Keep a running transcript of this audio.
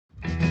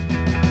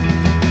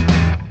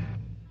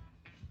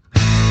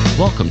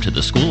Welcome to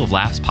the School of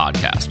Laughs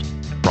podcast,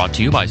 brought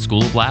to you by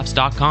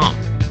schooloflaughs.com.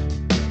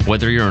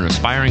 Whether you're an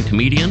aspiring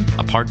comedian,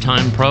 a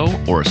part-time pro,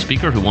 or a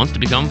speaker who wants to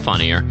become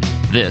funnier,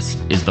 this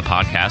is the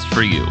podcast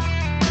for you.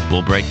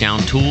 We'll break down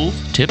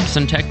tools, tips,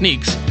 and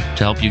techniques to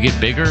help you get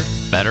bigger,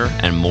 better,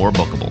 and more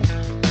bookable.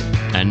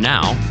 And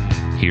now,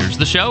 here's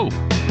the show.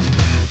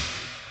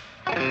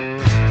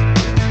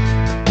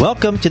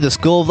 Welcome to the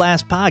School of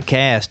Laughs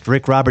podcast.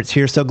 Rick Roberts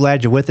here. So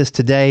glad you're with us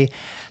today.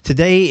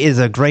 Today is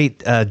a great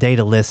day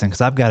to listen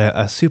because I've got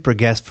a super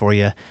guest for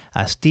you,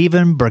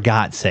 Stephen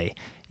Bargatze.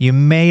 You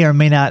may or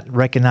may not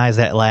recognize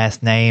that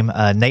last name.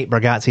 Nate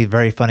Bargatze,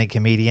 very funny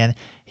comedian.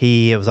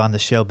 He was on the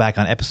show back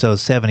on episode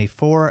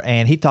 74,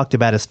 and he talked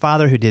about his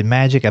father who did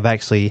magic. I've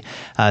actually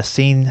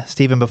seen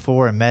Stephen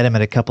before and met him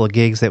at a couple of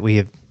gigs that we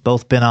have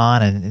both been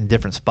on and in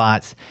different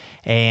spots.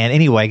 And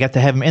anyway, I got to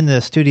have him in the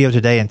studio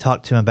today and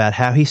talk to him about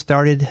how he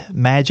started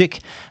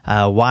magic,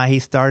 why he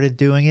started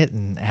doing it,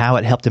 and how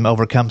it helped him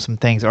overcome some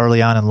things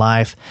early on in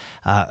life.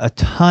 A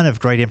ton of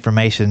great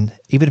information,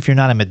 even if you're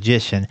not a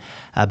magician,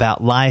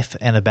 about life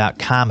and about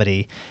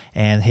comedy.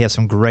 And he has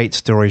some great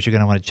stories. You're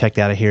going to want to check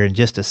that out here in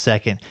just a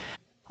second.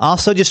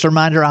 Also, just a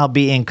reminder, I'll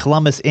be in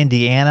Columbus,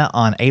 Indiana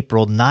on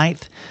April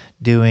 9th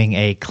doing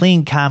a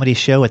clean comedy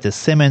show at the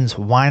Simmons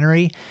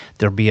Winery.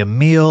 There'll be a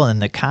meal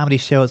and the comedy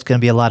show. It's going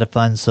to be a lot of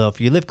fun. So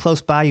if you live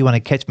close by, you want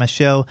to catch my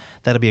show,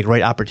 that'll be a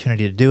great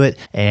opportunity to do it,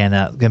 and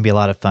it's going to be a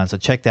lot of fun. So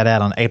check that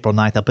out on April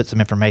 9th. I'll put some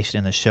information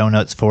in the show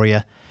notes for you.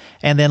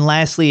 And then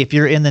lastly, if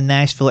you're in the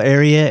Nashville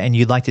area and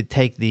you'd like to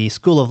take the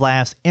School of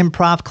Laughs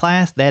improv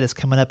class, that is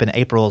coming up in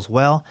April as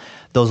well.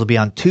 Those will be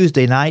on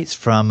Tuesday nights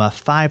from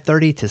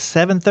 5:30 to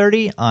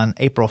 7:30 on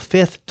April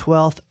 5th,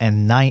 12th,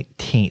 and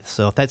 19th.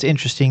 So if that's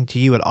interesting to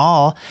you at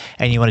all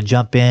and you want to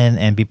jump in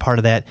and be part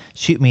of that,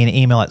 shoot me an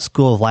email at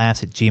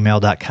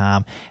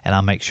schooloflaughs@gmail.com, and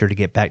I'll make sure to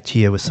get back to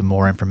you with some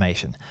more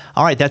information.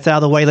 All right, that's out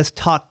of the way. Let's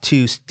talk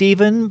to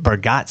Stephen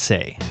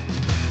Bargatze.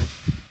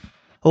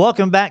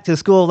 Welcome back to the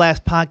School of Laughs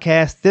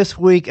podcast. This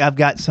week, I've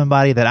got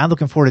somebody that I'm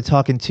looking forward to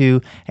talking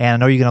to, and I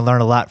know you're going to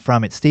learn a lot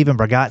from. It's Stephen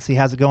Bargatze.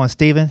 How's it going,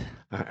 Stephen?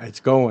 It's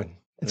going.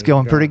 It's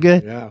going pretty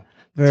good? Yeah.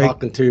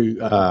 Talking to,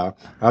 I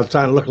was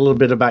trying to look a little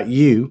bit about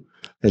you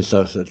and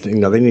stuff. So, they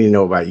need to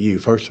know about you.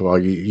 First of all,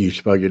 you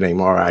spell your name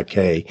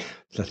R-I-K.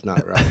 That's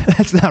not right.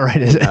 That's not right,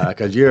 is it?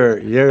 Because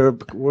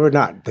we're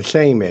not the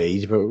same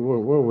age, but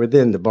we're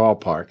within the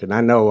ballpark. And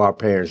I know our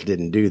parents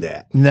didn't do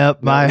that. Nope.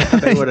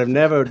 They would have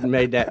never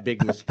made that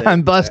big mistake.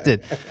 I'm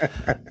busted.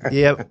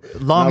 Yeah.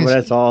 But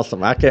that's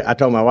awesome. I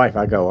told my wife,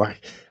 I want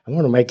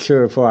to make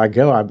sure before I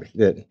go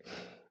that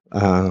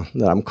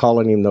I'm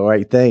calling him the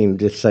right thing,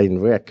 just saying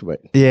Rick.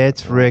 But yeah,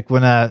 it's Rick.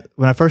 When I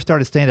first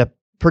started stand-up,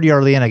 pretty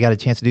early in, I got a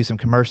chance to do some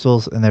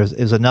commercials, and it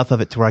was enough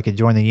of it to where I could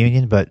join the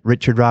union, but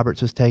Richard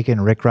Roberts was taken,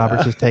 Rick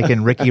Roberts was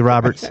taken, Ricky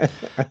Roberts.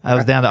 I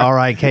was down to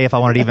R-I-K if I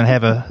wanted to even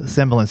have a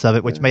semblance of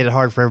it, which made it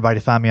hard for everybody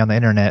to find me on the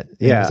internet,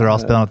 because they're all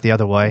spelling it the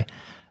other way.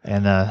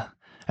 And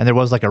there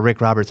was like a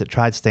Rick Roberts that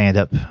tried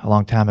stand-up a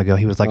long time ago.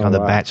 He was like on The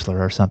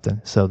Bachelor or something.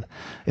 So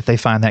if they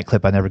find that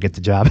clip, I never get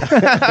the job.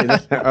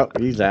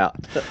 He's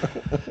out.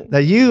 Now,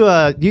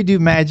 you do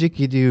magic,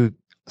 you do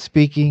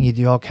speaking, you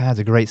do all kinds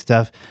of great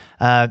stuff.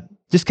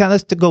 Just kind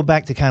of let's go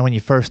back to kind of when you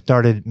first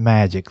started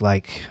magic.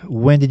 Like,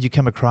 when did you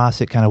come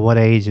across it? Kind of what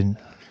age? And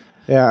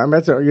yeah,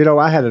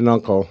 I had an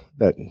uncle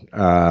that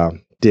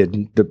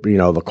did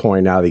the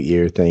coin out of the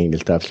ear thing and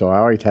stuff. So I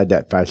always had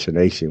that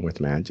fascination with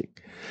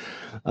magic.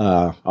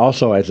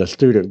 Also, as a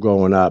student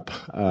growing up,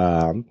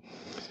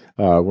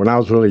 when I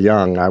was really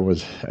young, I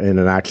was in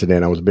an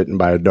accident. I was bitten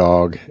by a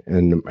dog,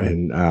 and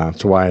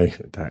that's why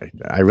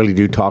I really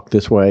do talk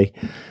this way.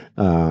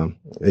 It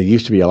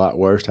used to be a lot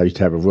worse. I used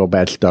to have a real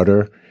bad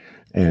stutter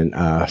and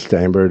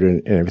stammered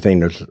and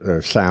everything.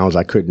 There's sounds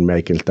I couldn't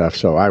make and stuff.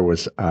 So I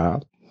was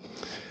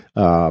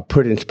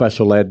put in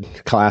special ed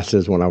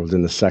classes when I was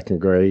in the second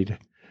grade.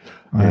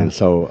 And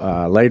so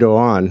later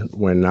on,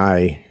 when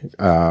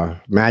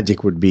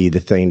magic would be the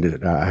thing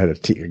that I had a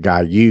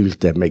guy use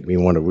that make me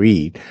want to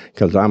read,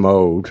 because I'm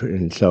old,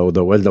 and so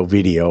there was no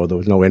video, there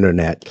was no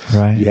internet.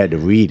 Right. You had to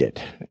read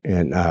it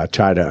and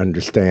try to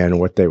understand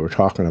what they were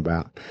talking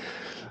about.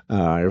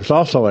 It was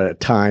also at a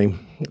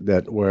time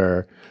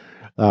where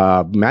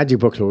magic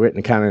books were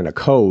written kind of in a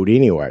code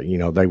anyway.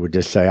 They would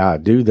just say,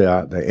 do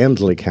the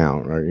Emsley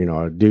count,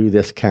 or, do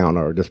this count,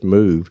 or just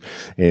move.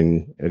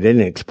 And they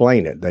didn't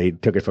explain it. They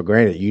took it for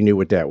granted you knew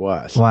what that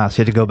was. Wow, so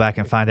you had to go back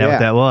and find out what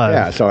that was.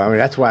 Yeah, so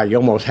that's why you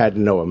almost had to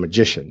know a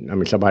magician.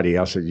 Somebody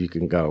else that you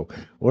can go,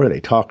 what are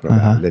they talking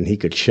about? Then he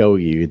could show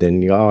you.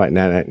 Then all right,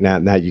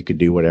 now you could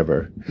do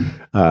whatever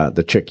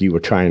the trick you were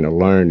trying to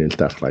learn and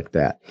stuff like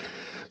that.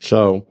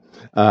 So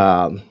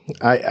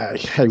I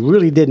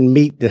really didn't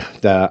meet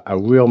a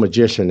real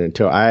magician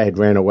until I had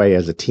ran away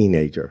as a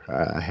teenager.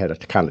 I had a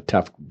kind of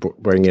tough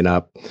bringing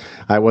up.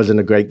 I wasn't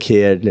a great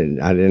kid,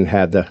 and I didn't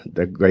have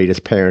the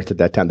greatest parents at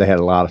that time. They had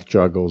a lot of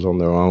struggles on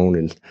their own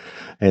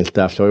and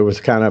stuff. So it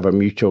was kind of a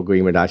mutual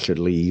agreement I should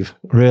leave.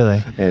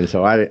 Really? And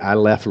so I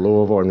left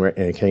Louisville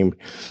and came,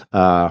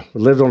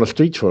 lived on the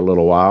streets for a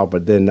little while,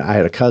 but then I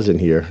had a cousin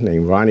here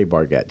named Ronnie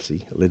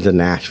Bargatze, lives in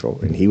Nashville,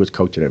 and he was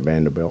coaching at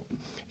Vanderbilt.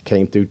 He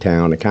came through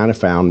town and kind of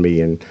found me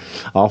and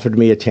offered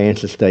me a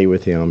chance to stay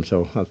with him.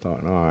 So I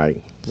thought, all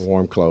right,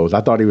 warm clothes.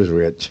 I thought he was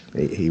rich.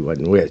 He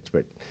wasn't rich,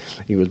 but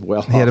he was well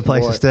off. He had a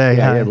place to stay.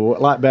 Yeah, huh? he had a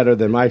lot better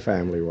than my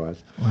family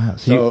was. Wow.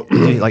 So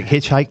did you like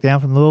hitchhike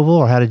down from Louisville,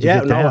 or how did you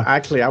get down? No,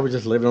 actually, I was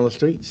just living on the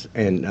streets,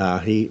 and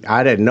I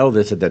didn't know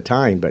this at the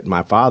time, but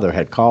my father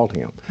had called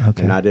him,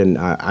 and I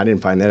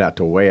didn't find that out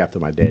till way after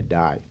my dad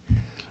died,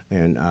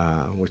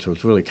 and which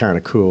was really kind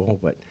of cool.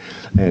 But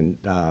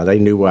they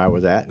knew where I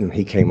was at, and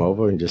he came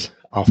over and just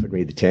offered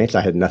me the chance.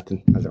 I had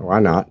nothing. I said, why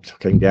not? So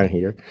I came down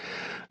here,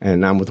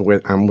 and I'm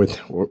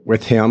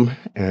with him,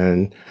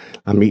 and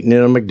I'm eating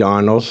at a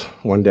McDonald's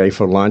one day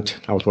for lunch.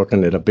 I was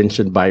working at a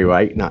Benson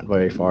Bayreuth, not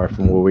very far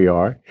from where we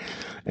are,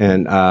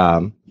 and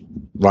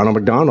Ronald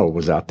McDonald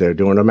was out there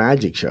doing a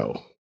magic show.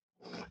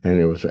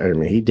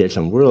 And he did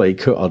some really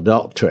cool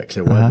adult tricks.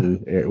 It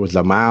was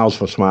the Miles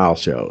for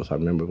Smiles shows. I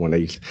remember and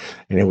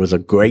it was a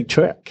great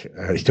trick.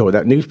 He tore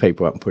that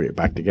newspaper up and put it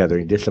back together.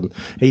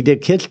 He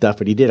did kid stuff,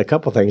 but he did a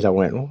couple things. I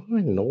went, what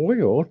in the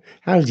world?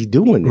 How is he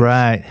doing this?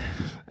 Right.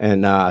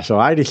 And so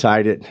I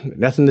decided,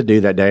 nothing to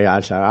do that day.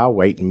 I said, I'll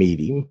wait and meet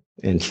him,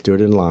 and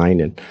stood in line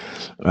and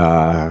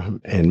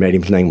met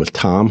him. His name was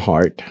Tom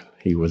Hart.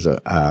 He was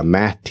a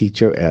math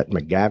teacher at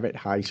McGavitt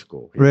High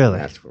School in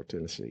Nashville,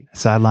 Tennessee.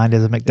 Sidelined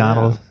as a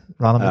McDonald,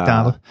 Ronald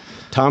McDonald.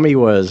 Tommy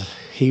was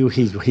he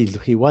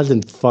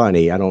wasn't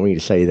funny. I don't mean to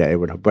say that; it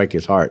would break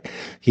his heart.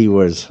 He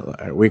was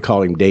we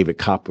call him David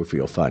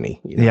Copperfield funny.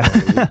 You know?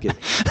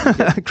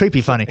 Yeah,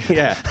 creepy funny.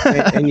 Yeah,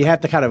 and you have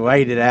to kind of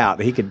write it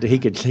out. He could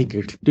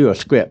do a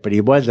script, but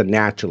he wasn't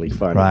naturally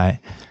funny. Right.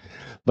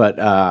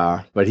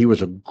 But he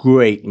was a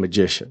great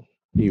magician.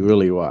 He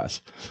really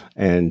was.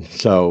 And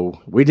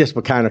so we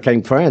just kind of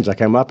became friends. I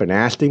came up and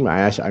asked him.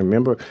 I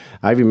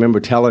remember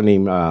telling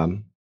him,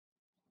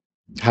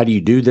 how do you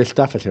do this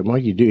stuff? I said, well,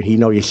 you do.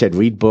 He said,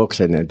 read books.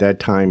 And at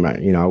that time, I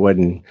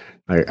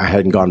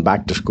hadn't gone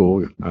back to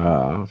school.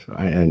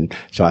 And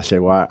so I said,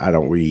 well, I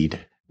don't read.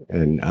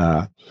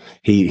 And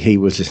he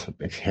was just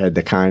had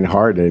the kind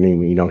heart,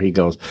 and he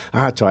goes,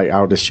 so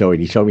I'll just show you.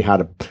 He showed me how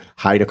to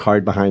hide a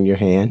card behind your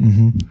hand.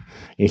 Mm-hmm.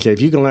 He said,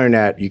 if you can learn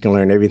that, you can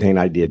learn everything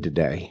I did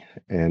today.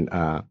 And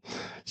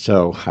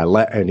so I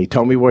left, and he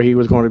told me where he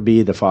was going to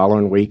be the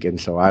following week. And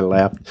so I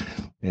left,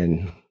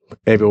 and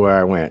everywhere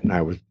I went,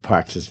 I was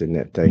practicing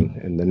that thing.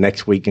 And the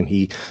next week,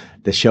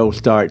 the show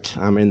starts,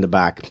 I'm in the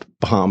back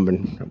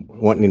bombing,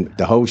 wanting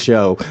the whole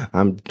show.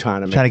 I'm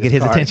trying to get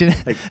his attention.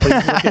 Like,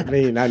 please look at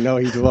me. And I know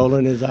he's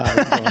rolling his eyes.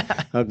 Going,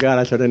 oh God,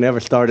 I should have never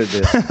started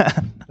this.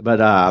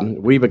 But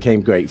we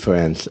became great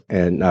friends,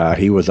 and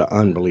he was an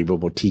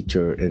unbelievable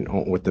teacher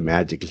with the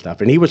magic and stuff.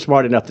 And he was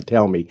smart enough to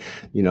tell me,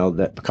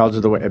 that because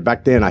of the way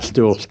back then I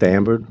still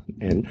stammered,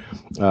 and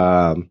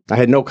I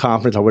had no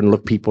confidence. I wouldn't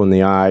look people in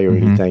the eye or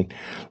anything.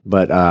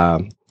 But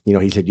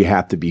he said you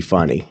have to be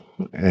funny,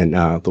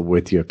 and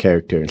with your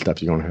character and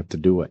stuff, you're going to have to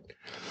do it.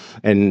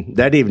 And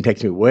that even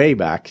takes me way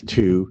back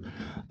to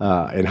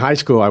in high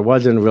school. I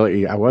wasn't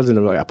really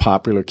a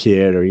popular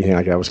kid or anything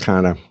like that. I was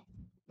kind of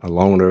a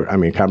loner. I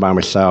mean, kind of by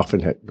myself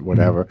and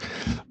whatever.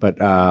 But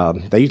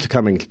they used to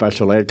come in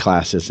special ed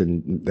classes,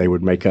 and they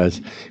would make us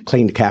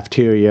clean the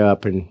cafeteria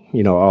up and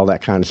all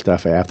that kind of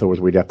stuff. Afterwards,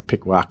 we'd have to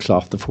pick rocks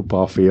off the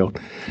football field.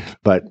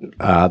 But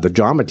the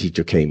drama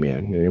teacher came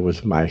in, and it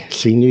was my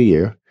senior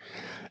year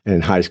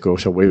in high school,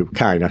 so we were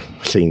kind of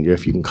senior,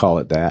 if you can call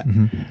it that.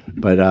 Mm-hmm.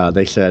 But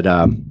they said,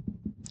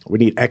 we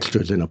need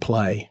extras in a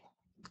play.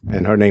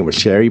 And her name was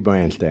Sherry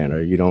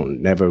Brandstander. You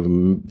don't never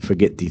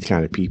forget these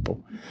kind of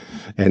people.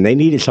 And they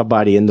needed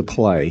somebody in the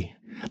play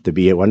to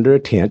be under a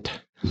tent,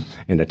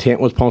 and the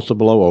tent was supposed to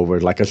blow over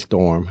like a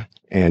storm,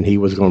 and he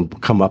was going to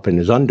come up in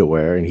his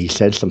underwear, and he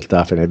said some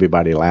stuff, and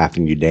everybody laughed,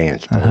 and you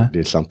danced or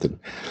did something.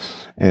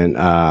 And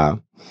I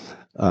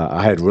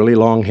had really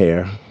long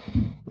hair.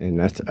 And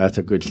that's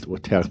a good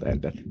that's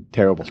a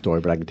terrible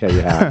story, but I can tell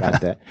you how I got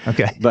that.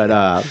 Okay. But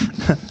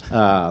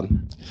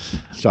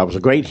so I was a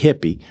great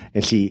hippie,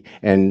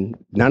 and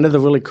none of the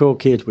really cool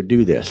kids would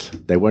do this.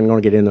 They weren't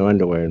going to get in their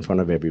underwear in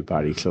front of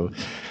everybody. So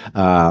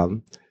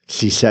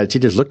she said, she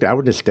just looked. I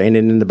was just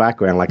standing in the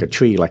background like a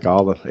tree, like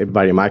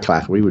everybody in my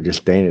class. We were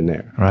just standing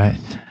there. Right.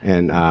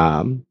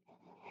 And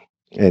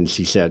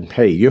she said,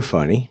 "Hey, you're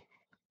funny."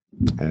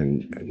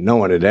 And no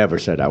one had ever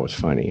said I was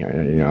funny.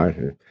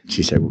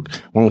 She said,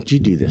 "Why don't you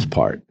do this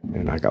part?"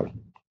 And I go,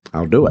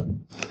 "I'll do it."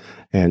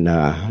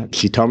 And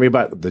she told me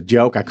about the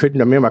joke. I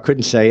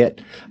couldn't say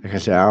it. Like I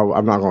said,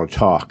 I'm not going to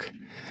talk.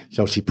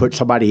 So she put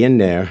somebody in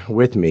there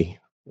with me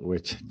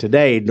which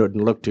today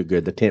doesn't look too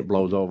good. The tent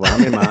blows over.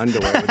 I'm in my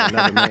underwear with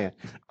another man.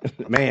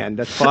 Man,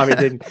 that's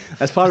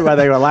probably why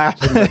they were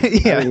laughing. But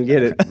Yeah. I didn't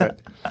get it.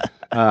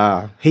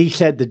 But he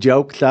said the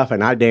joke stuff,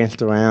 and I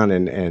danced around,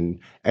 and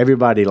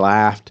everybody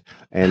laughed.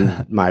 And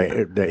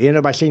the end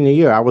of my senior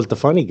year, I was the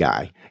funny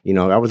guy. You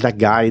know, I was that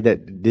guy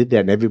that did that,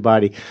 and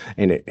everybody,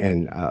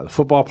 and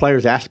football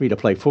players asked me to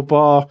play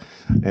football,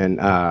 and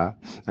I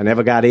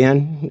never got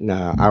in.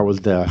 I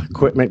was the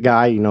equipment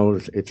guy. You know,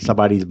 if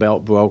somebody's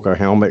belt broke or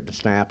helmet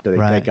snapped, they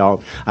Right. take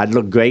off. I'd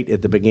look great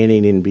at the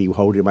beginning and be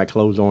holding my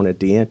clothes on at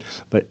the end,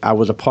 but I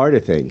was a part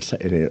of things,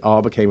 and it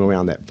all became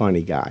around that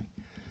funny guy.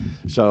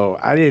 So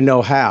I didn't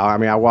know how. I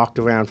mean, I walked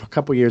around for a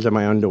couple years in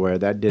my underwear.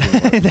 That didn't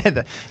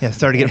work. Yeah,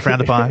 started to get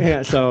frowned upon.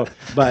 Yeah,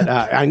 but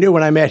I knew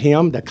when I met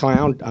him, the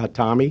clown,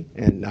 Tommy,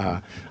 and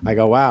I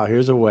go, wow,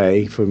 here's a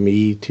way for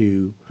me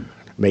to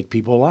make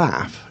people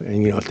laugh.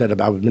 And, you know, instead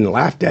of I've been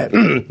laughed at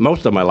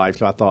most of my life,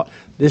 so I thought,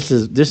 this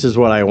is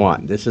what I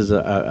want. This is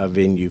a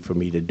venue for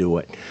me to do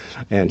it.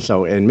 And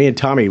so, and me and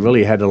Tommy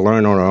really had to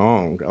learn on our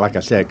own, like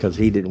I said, because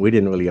we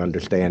didn't really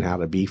understand how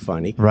to be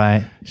funny.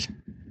 Right.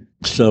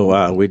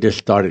 So we just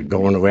started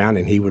going around,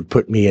 and he would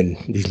put me in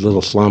these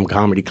little slum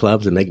comedy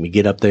clubs and make me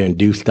get up there and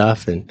do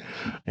stuff, and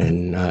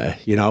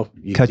you know,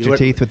 you Cut do your it-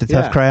 teeth with the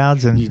tough yeah.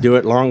 crowds, and You do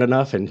it long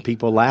enough, and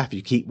people laugh.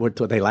 You keep what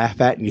they laugh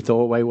at, and you throw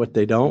away what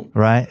they don't.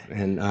 right.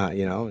 And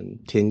you know,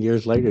 and 10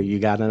 years later, you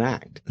got an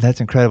act.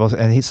 That's incredible.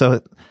 And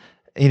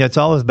you know, it's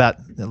always about,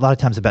 a lot of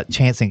times about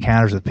chance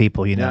encounters with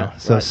people, you know. Yeah,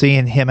 So right.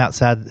 seeing him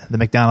outside the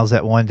McDonald's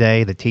that one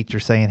day, the teacher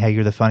saying, hey,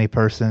 you're the funny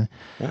person.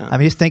 Yeah. I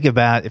mean, just think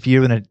about if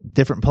you were in a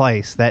different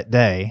place that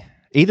day,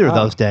 either of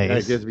those It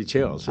days. gives me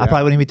chills. I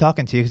probably wouldn't even be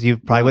talking to you because you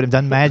probably would have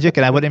done magic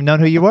and I wouldn't have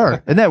known who you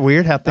were. Isn't that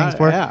weird how things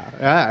work?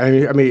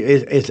 Yeah. I mean,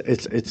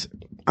 it's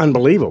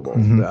unbelievable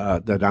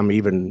that I'm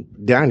even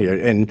down here.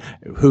 And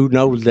who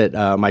knows that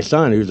my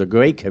son, who's a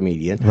great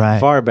comedian, Right.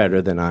 far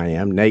better than I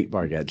am, Nate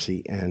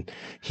Bargatze, and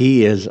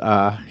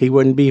he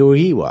wouldn't be who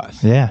he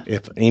was Yeah.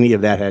 if any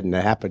of that hadn't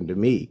happened to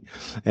me.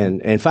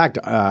 And in fact,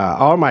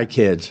 all my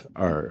kids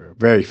are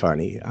very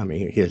funny. I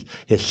mean, his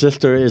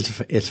sister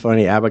is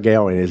funny,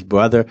 Abigail, and his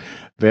brother,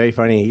 very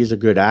funny. He's a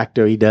good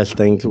actor. He does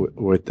things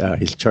with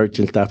his church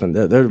and stuff, and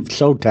they're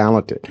so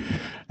talented.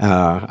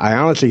 I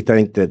honestly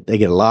think that they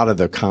get a lot of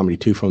their comedy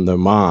too from their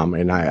mom.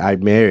 And I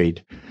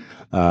married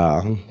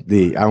I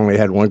only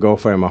had one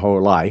girlfriend my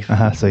whole life.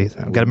 So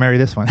I've got to marry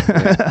this one.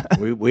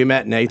 We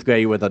met in 8th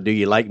grade with a "Do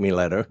you like me"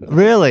 letter.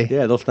 Really?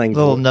 Yeah, those things.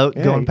 Little note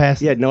going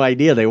past. You had no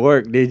idea they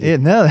worked, did you? Yeah,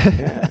 no.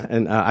 Yeah.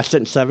 And I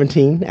sent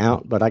 17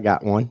 out, but I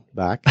got one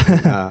back.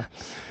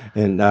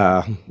 And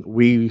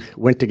we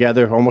went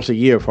together almost a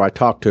year before I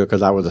talked to her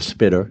because I was a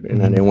spitter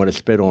and I didn't want to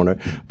spit on her,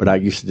 but I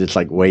used to just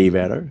like wave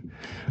at her.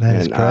 That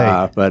is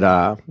great.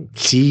 But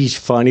she's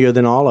funnier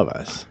than all of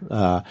us.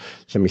 I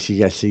mean,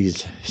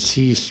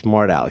 she's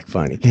smart aleck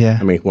funny. Yeah.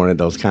 I mean, one of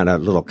those kind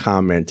of little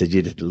comments that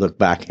you just look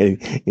back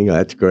and you know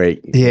that's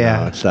great.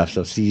 Yeah. And stuff.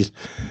 So she's.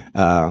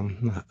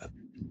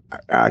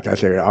 I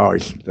say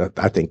always,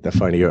 I think the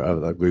funnier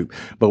of the group,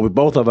 but we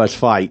both of us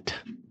fight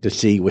to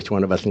see which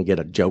one of us can get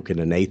a joke in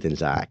the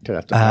Nathan's act.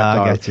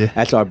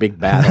 That's our big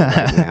battle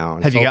right now.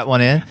 And Have you got one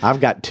in? I've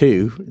got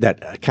two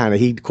that kind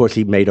of, of course,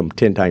 he made them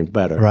 10 times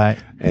better. Right.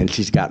 And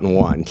she's gotten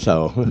one.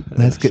 So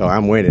That's good. So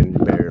I'm winning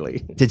barely.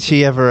 Did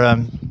she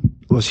ever,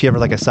 was she ever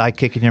like a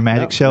sidekick in your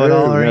magic show at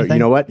all or anything? You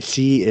know what?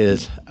 She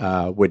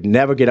would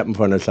never get up in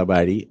front of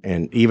somebody.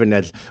 And even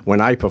when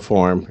I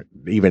perform,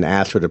 even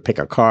ask her to pick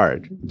a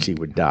card, she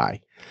would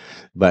die.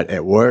 But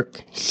at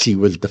work, she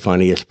was the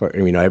funniest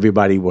person. You know,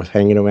 everybody was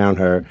hanging around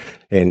her,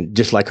 and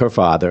just like her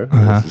father,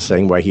 the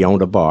same way he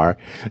owned a bar,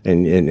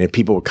 and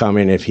people would come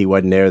in if he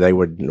wasn't there, they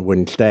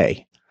wouldn't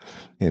stay.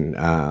 And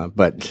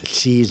but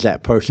she's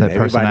that person. That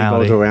everybody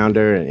personality. goes around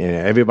her, and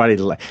everybody.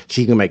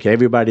 She can make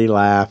everybody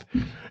laugh.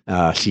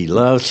 She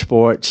loves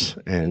sports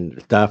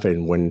and stuff.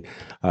 And when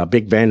a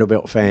big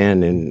Vanderbilt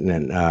fan,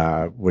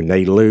 and when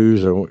they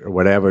lose or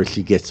whatever,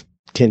 she gets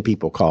 10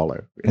 people call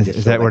her.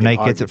 Is that where Nate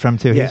gets it from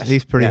too? Yes,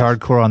 He's pretty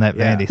hardcore on that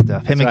Yeah, Vandy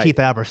stuff. Him that's and right. Keith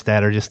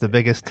Alberstadt are just the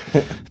biggest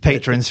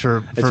patrons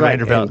for That's right.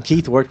 Vanderbilt. And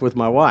Keith worked with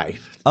my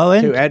wife. Oh,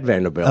 and- too, at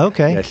Vanderbilt.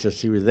 Okay. Yeah, so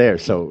she was there.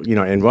 So, you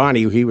know, and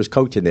Ronnie, he was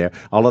coaching there.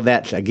 All of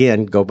that,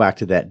 again, go back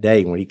to that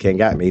day when he came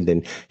got me.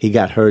 Then he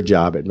got her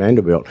job at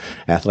Vanderbilt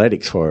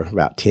athletics for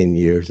about 10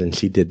 years, and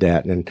she did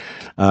that. And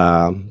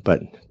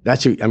but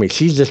that's who, I mean,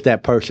 she's just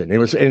that person.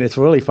 And it's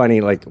really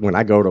funny, like when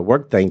I go to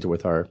work things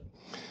with her,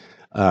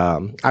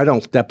 I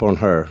don't step on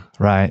her.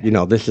 Right. You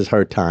know, this is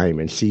her time,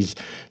 and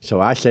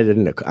so I said it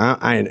in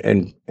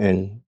the,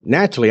 and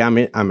naturally I'm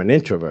an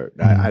introvert.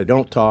 I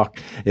don't talk.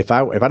 If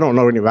I don't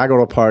know, if I go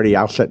to a party,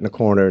 I'll sit in the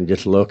corner and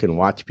just look and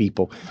watch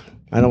people.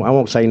 I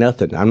won't say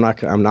nothing. I'm not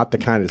the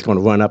kind that's going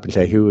to run up and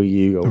say, "Who are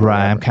you?" Or Right.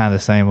 whatever. I'm kind of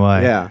the same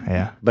way. Yeah.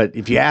 Yeah. But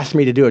if you ask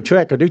me to do a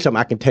trick or do something,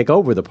 I can take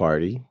over the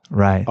party,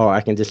 Right. or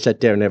I can just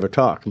sit there and never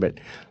talk. But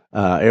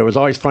it was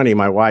always funny.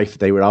 My wife,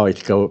 they would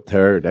always go up to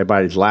her.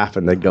 Everybody's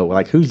laughing. They'd go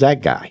like, "Who's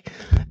that guy?"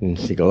 And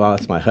she'd go, "Oh,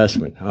 that's my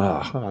husband."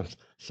 Oh,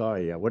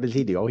 Sorry, what does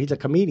he do? Oh, he's a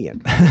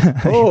comedian.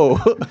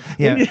 Oh,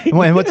 Yeah.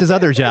 And what's his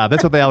other job?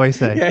 That's what they always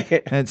say. Yeah.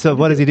 And so,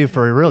 what does he do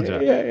for a real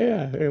job?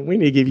 yeah. And we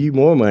need to give you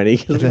more money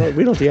 'cause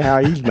we don't see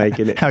how he's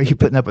making it. How are you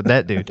putting up with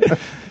that dude?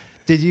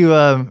 Did you?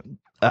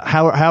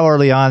 How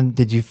early on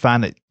did you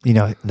find that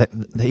that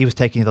he was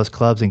taking you to those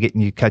clubs and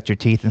getting you cut your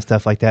teeth and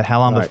stuff like that? How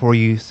long Right. before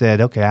you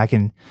said, okay, I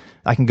can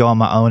go on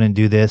my own and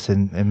do this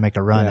and make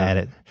a run Yeah. at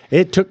it?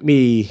 It took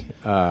me,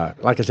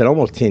 like I said,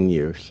 almost 10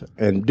 years.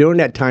 And during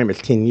that time,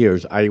 it's 10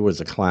 years, I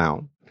was a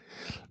clown.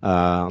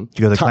 Did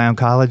you go to clown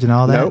college and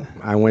all that? Nope.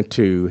 I went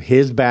to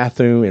his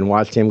bathroom and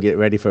watched him get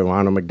ready for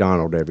Ronald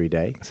McDonald every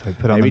day. So he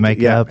put on the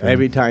makeup. Yeah,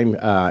 every time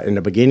in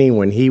the beginning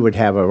when he would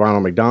have a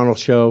Ronald McDonald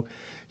show,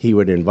 he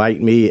would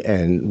invite me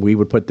and we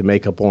would put the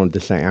makeup on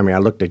the same. I mean, I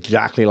looked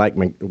exactly like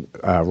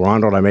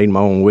Ronald. I made my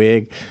own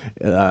wig.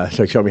 So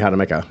he showed me how to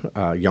make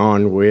a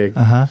yarn wig.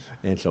 Uh-huh.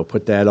 And so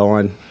put that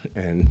on.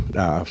 And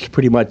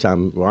pretty much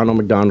I'm Ronald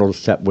McDonald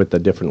except with a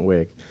different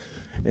wig.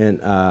 And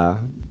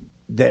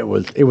it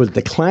was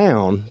the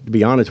clown, to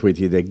be honest with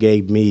you, that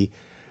gave me,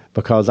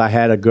 because I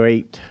had a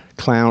great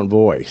clown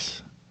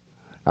voice.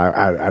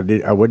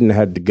 I wouldn't have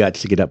had the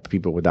guts to get up to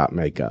people without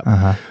makeup,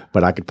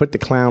 but I could put the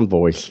clown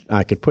voice,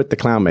 I could put the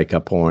clown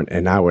makeup on,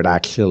 and I would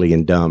act silly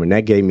and dumb, and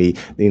that gave me,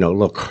 a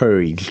little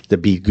courage to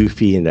be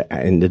goofy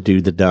and to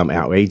do the dumb,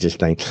 outrageous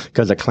thing,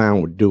 because a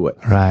clown would do it.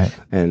 Right.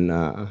 And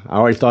I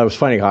always thought it was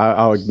funny.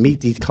 I would meet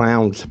these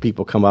clowns.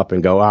 People come up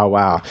and go, "Oh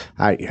wow,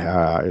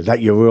 is that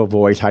your real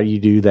voice? How do you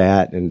do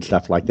that?" and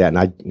stuff like that. And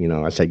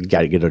I said, "You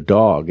got to get a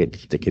dog and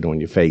stick it on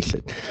your face,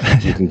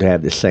 and you can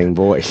have the same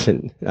voice."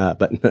 And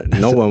but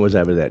no one was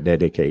ever that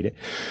dedicated.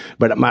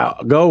 But my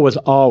goal was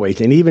always,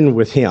 and even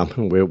with him,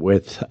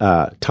 with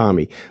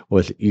Tommy,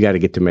 was you got to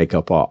get the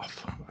makeup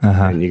off.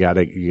 And you got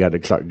to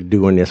start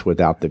doing this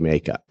without the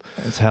makeup.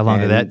 So how long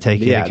did that take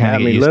you? Yeah, to kind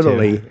of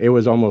literally, it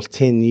was almost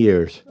 10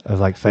 years of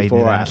like fading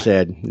before out. I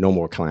said no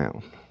more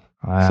clown.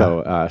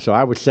 Wow. So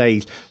I would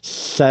say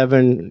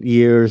 7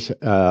 years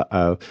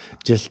of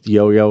just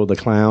Yo-Yo the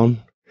Clown,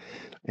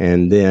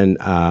 and then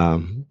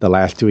the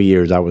last 3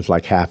 years I was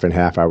like half and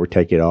half. I would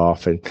take it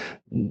off and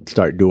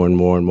start doing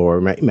more and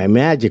more. My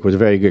magic was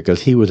very good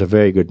because he was a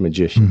very good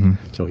magician.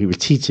 So he was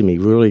teaching me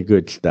really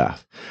good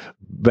stuff.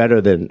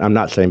 Better than, I'm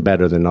not saying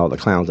better than all the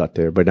clowns out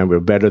there, but they were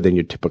better than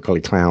your typical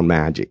clown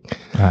magic.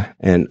 Right.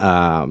 And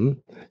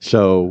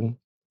so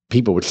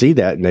people would see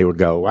that and they would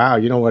go, wow,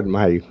 you know what?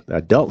 My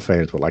adult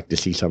fans would like to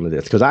see some of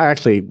this. Because I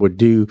actually would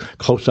do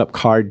close-up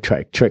card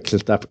tricks and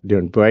stuff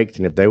during breaks.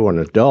 And if they were an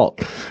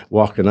adult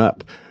walking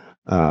up,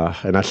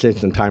 and I spent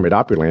some time at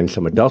Opryland,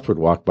 some adults would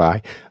walk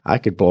by, I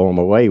could blow them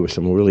away with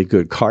some really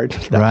good cards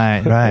and stuff.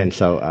 Right. And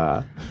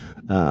so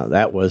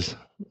that was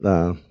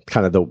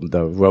kind of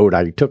the road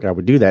I took. I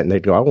would do that, and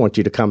they'd go, I want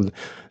you to come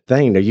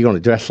thing. Are you going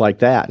to dress like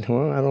that?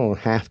 Well, I don't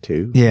have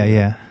to.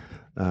 Yeah.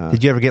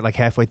 Did you ever get like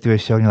halfway through a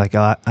show and you're like,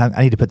 oh,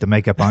 I need to put the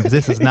makeup on because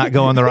this is not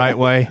going the right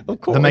way?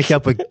 Of course. The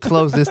makeup would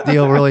close this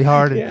deal really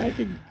hard. Yeah, I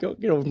could go,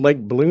 make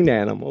balloon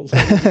animals.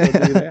 I could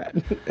go do that.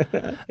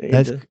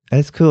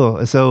 That's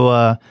cool.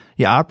 So,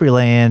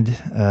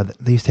 Opryland,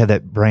 they used to have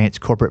that branch,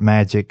 Corporate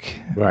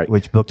Magic, Right.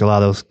 which booked a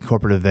lot of those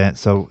corporate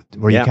events. So,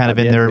 were you kind of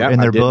in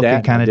their book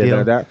and kind of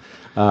deal? That.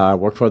 I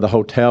worked for the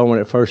hotel when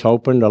it first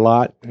opened a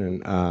lot,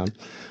 and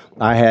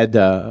I had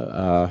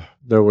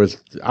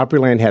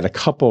Opryland had a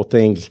couple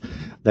things.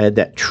 They had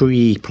that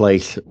tree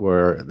place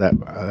where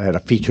I had a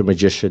feature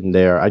magician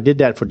there. I did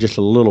that for just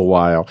a little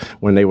while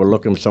when they were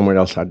looking for someone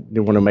else. I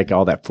didn't want to make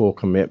all that full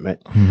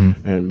commitment.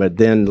 But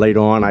then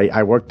later on,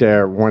 I worked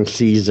there one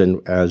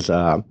season as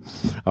I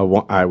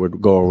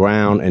would go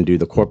around and do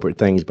the corporate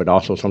things, but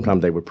also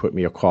sometimes they would put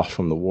me across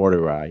from the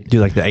water ride. Do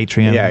like the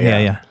atrium?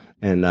 Yeah.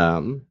 And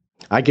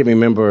I can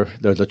remember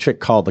there's a trick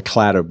called the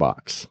clatter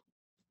box.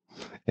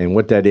 And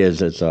what that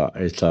is, it's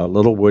a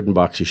little wooden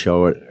box. You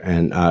show it,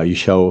 and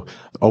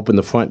open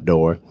the front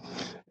door,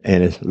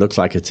 and it looks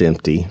like it's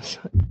empty,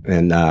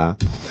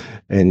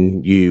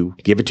 and you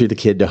give it to the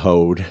kid to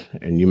hold,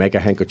 and you make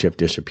a handkerchief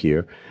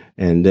disappear,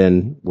 and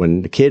then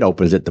when the kid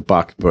opens it, the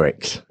box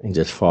breaks and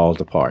just falls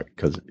apart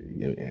because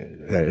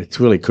it's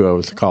really cool.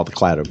 It's called the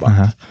clatter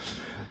box,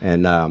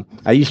 and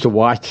I used to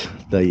watch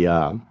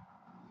the.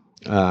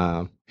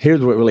 Here's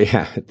what really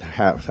happened,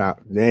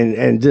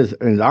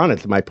 and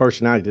honestly, my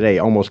personality today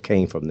almost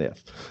came from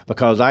this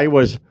because I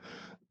was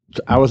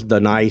the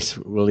nice,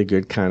 really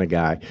good kind of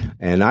guy,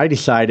 and I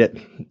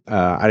decided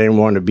I didn't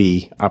want to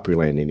be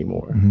Opryland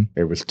anymore.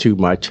 It was too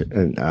much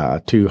and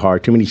too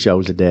hard, too many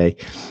shows a day.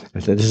 I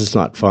said this is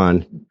not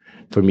fun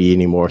for me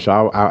anymore,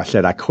 so I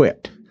said I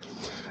quit,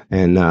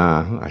 and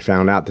I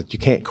found out that you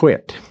can't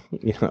quit.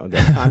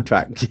 The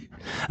contract.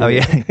 Oh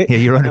yeah,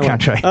 you're under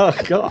contract. Oh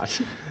gosh.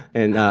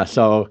 And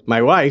so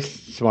my wife,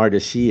 smart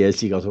as she is,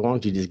 she goes, why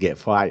don't you just get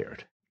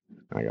fired?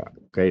 I go,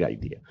 great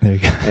idea. There you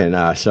go.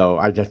 And so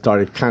I just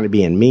started kind of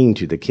being mean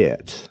to the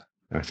kids.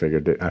 I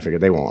figured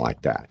they won't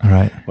like that. All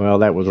right. Well,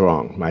 that was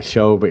wrong. My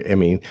show,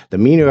 the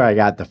meaner I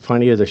got, the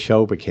funnier the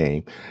show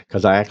became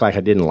because I act like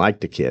I didn't like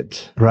the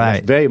kids. Right.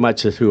 That's very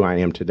much is who I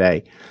am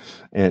today.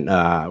 And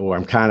where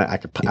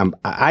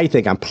I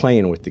think I'm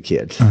playing with the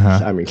kids.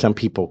 I mean, some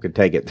people could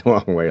take it the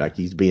wrong way, like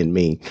he's being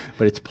mean,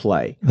 but it's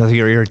play.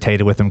 You're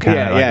irritated with them, kind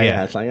of.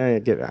 Yeah. It's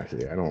like, get out of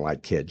here. I don't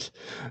like kids.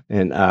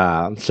 And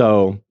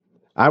so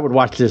I would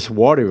watch this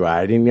water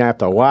ride, and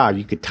after a while,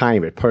 you could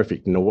time it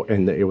perfect.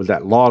 And it was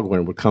that log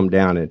one would come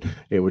down, and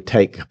it would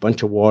take a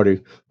bunch of water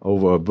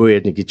over a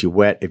bridge and get you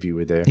wet if you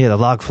were there. Yeah, the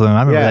log flume.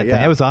 I remember that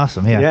thing. It was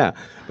awesome. Yeah.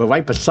 But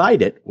right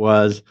beside it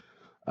was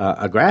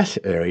a grass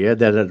area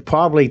that had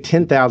probably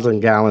 10,000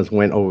 gallons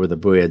went over the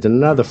bridge, and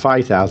another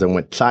 5,000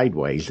 went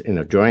sideways in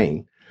a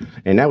drain.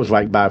 And that was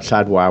right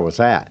beside where I was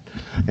at.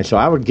 And so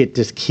I would get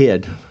this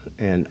kid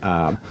and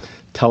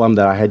tell him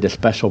that I had this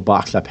special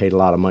box I paid a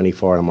lot of money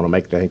for, and I'm going to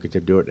make the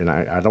handkerchief do it. And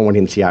I don't want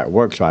him to see how it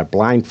works, so I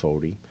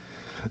blindfold him.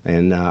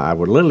 And I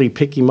would literally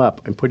pick him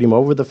up and put him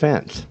over the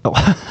fence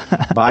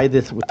by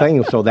this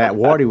thing, so that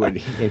water and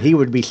he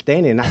would be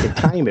standing, and I could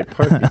time it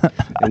perfect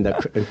and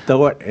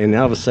throw it, and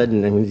all of a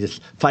sudden, I mean,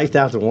 just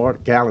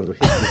 5,000 gallons would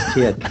hit this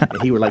kid,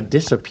 and he would like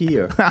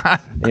disappear,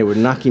 and it would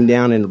knock him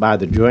down by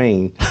the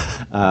drain.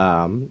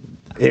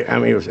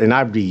 And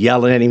I'd be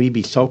yelling at him. He'd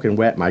be soaking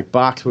wet. My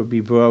box would be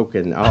broke,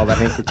 and all the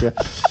handkerchief.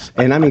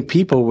 And I mean,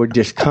 people would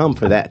just come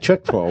for that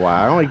trick for a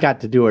while. I only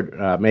got to do it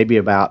maybe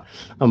about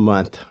a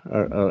month.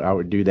 I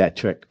would do that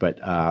trick, but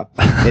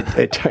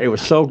it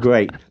was so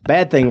great.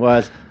 Bad thing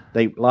was,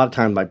 a lot of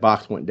times my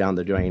box went down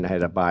the drain. I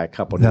had to buy a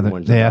couple new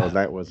ones. Yeah.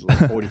 That was like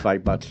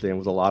 $45 then. It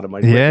was a lot of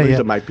money.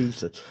 Losing my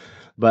pieces,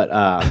 but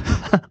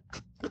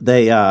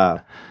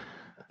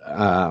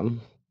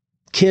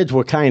kids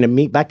were kind of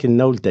meat back in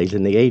those days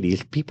in the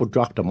 80s. People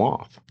dropped them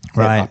off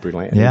at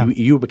Opryland. Yeah.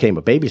 You became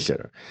a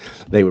babysitter.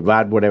 They would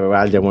ride whatever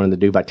rides they wanted to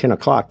do. By 10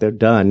 o'clock, they're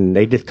done. And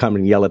they just come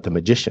and yell at the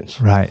magicians.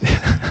 Right.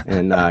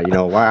 And,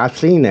 I've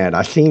seen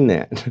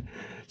that.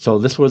 So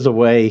this was a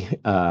way,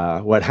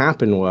 what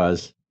happened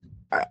was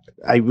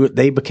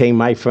they became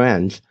my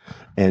friends.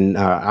 And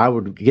I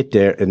would get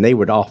there, and they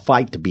would all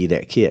fight to be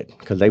that kid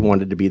because they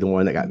wanted to be the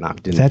one that got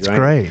knocked in the drain. That's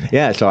great.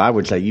 Yeah, so I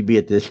would say, you be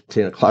at this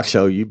 10 o'clock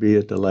show, you be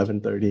at the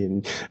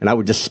 11:30, and I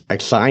would just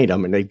assign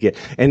them, and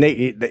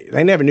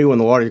they never knew when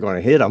the water was going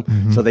to hit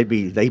them, so they'd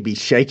be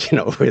shaking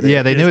over there.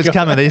 Yeah, they knew it was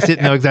coming. They just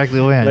didn't know exactly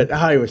when. But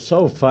it was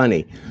so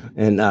funny.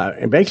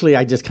 And basically,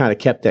 I just kind of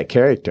kept that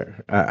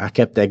character. I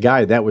kept that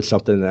guy. That was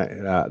something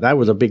that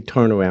was a big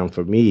turnaround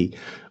for me,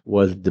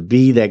 was to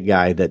be that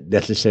guy that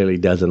necessarily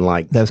doesn't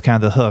like. That was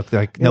kind of the hook.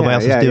 Like, nobody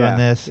else is doing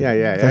this.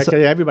 Yeah.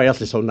 Actually, everybody else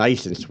is so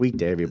nice and sweet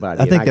to everybody.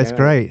 I think that's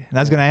great. And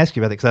I was going to ask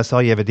you about that because I saw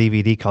you have a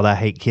DVD called I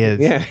Hate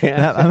Kids. Yeah.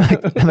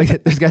 I'm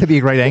like, there's got to be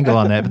a great angle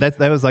on that. But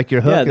that was like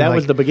your hook. Yeah, that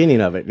was the beginning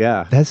of it,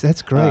 yeah.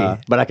 That's great.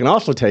 But I can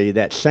also tell you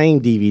that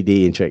same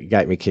DVD and trick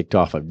got me kicked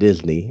off of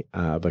Disney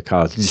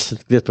because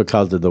just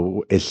because of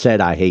it said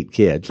I Hate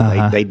Kids.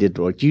 They did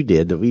what you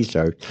did, the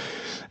research.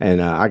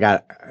 And I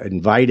got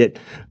invited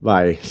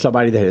by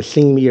somebody that had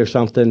seen me or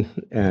something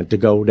to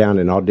go down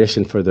and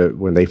audition for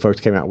when they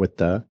first came out with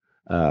the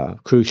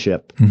cruise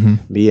ship.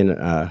 Me and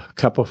a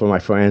couple of my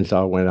friends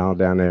all went all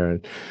down there,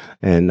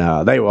 and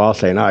they were all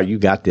saying, "Oh, you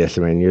got this.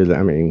 I mean,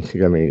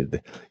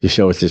 your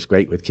show is just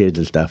great with kids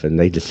and stuff." And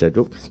they just said,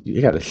 "Oh,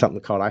 you got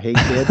something called I Hate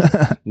Kids?"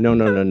 No.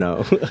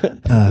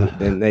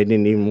 And they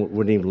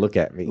wouldn't even look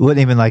at me. Wouldn't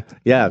even like.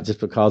 Yeah, just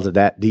because of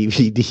that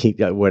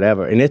DVD,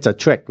 whatever. And it's a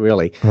trick,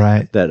 really,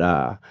 right? That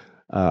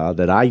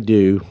I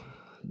do.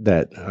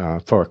 That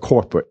for a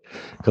corporate,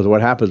 because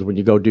what happens when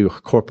you go do a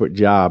corporate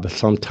job,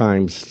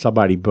 sometimes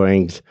somebody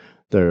brings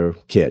their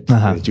kids.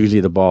 It's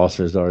usually the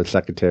boss's or the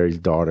secretary's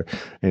daughter,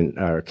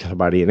 or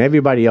somebody, and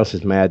everybody else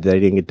is mad that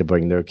they didn't get to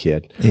bring their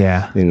kid.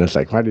 Yeah, and it's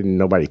like, why didn't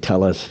nobody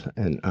tell us?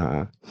 And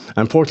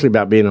unfortunately,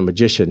 about being a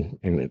magician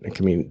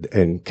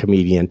and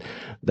comedian,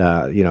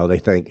 they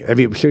think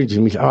every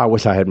soon I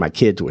wish I had my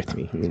kids with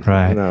me.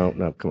 Right?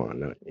 No, come on,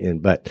 no.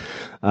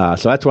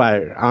 So that's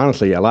why,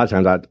 honestly, a lot of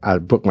times I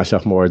book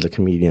myself more as a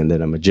comedian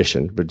than a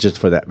magician, but just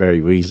for that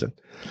very reason.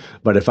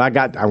 But if I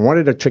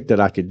wanted a trick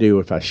that I could do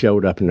if I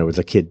showed up and there was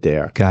a kid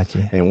there.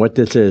 Gotcha. And what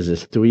this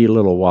is 3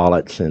 little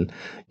wallets, and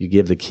you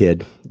give the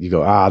kid, you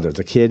go, there's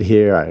a kid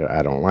here.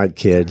 I don't like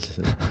kids.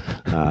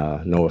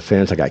 No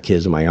offense. I got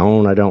kids of my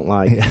own I don't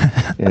like.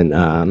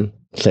 And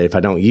say, if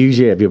I don't use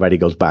you, everybody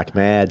goes back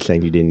mad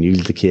saying you didn't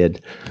use the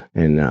kid.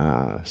 And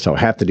so I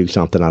have to do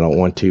something I don't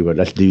want to, but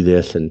let's do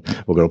this, and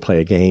we're going to play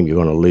a game. You're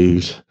going to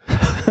lose.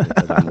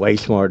 Because I'm way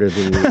smarter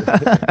than you.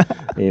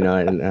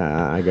 And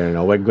I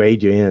go, what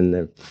grade you in?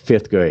 The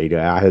 5th grade.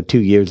 I had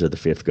 2 years of the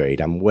 5th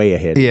grade. I'm way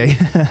ahead.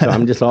 Yeah. So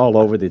I'm just all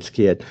over this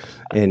kid.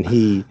 And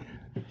he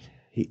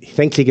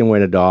thinks he can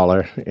win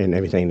 $1 and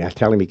everything. I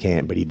tell him he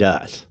can't, but he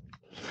does.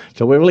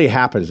 So what really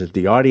happens is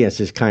the audience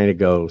just kind of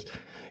goes,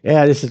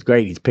 yeah, this is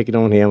great. He's picking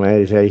on him.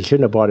 He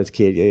shouldn't have bought his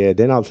kid. Yeah.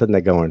 Then all of a sudden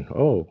they're going,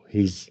 all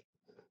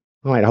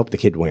right, I hope the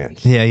kid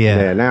wins.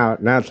 Yeah.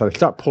 Now so they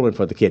start pulling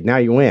for the kid. Now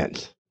he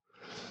wins.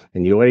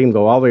 And you let him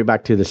go all the way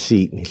back to the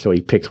seat. So he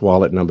picks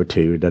wallet number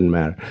 2. It doesn't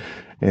matter.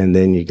 And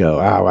then you go,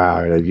 oh,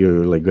 wow,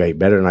 you're really great.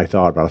 Better than I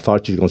thought. But I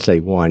thought you were going to say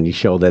 1. You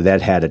showed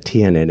that had a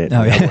 10 in it.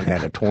 Oh, and yeah. that one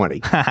had a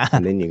 20.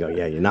 And then you go,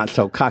 yeah, you're not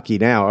so cocky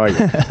now, are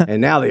you? And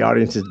now the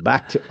audience is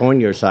back on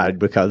your side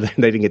because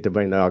they didn't get to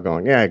bring it all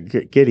going, yeah,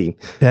 get him.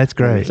 That's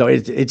great. So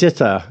it's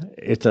just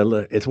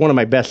it's one of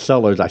my best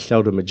sellers. I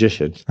sell to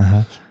magicians.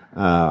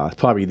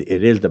 Probably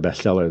it is the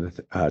best seller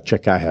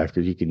trick I have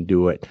because you can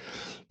do it.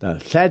 The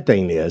sad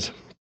thing is,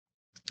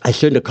 I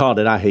shouldn't have called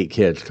it I Hate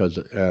Kids because,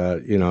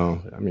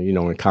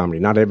 in comedy,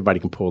 not everybody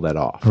can pull that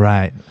off.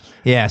 Right.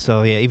 Yeah.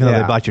 So, even though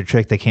Yeah. they bought your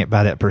trick, they can't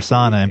buy that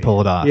persona and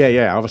pull it off.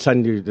 Yeah. All of a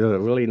sudden, you're a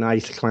really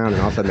nice clown,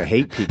 and all of a sudden, they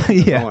hate people.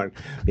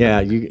 Yeah.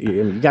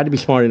 You got to be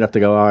smart enough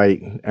to go, all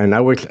right. And I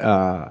wish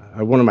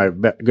one of my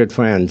good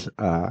friends,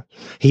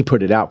 he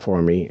put it out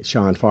for me,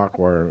 Sean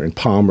Farquhar in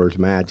Palmer's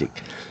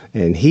Magic.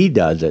 And he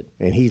does it,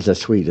 and he's the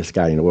sweetest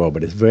guy in the world,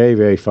 but it's very,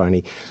 very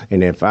funny.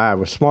 And if I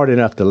was smart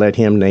enough to let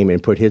him name it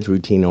and put his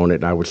routine on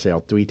it, I would sell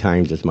 3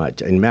 times as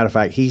much. And matter of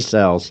fact, he's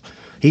the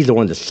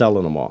one that's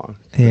selling them all.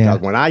 Yeah. Because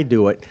when I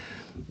do it,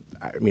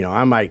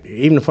 I might,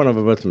 even in front of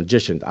a bunch of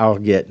magicians, I'll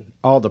get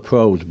all the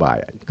pros buy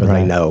it because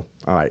they know,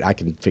 all right, I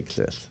can fix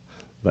this.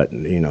 But,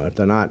 if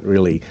they're not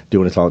really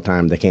doing this all the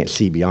time, they can't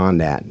see beyond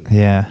that.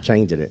 Yeah.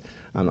 Changing it,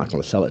 I'm not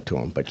going to sell it to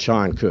them. But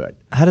Sean could.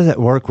 How does that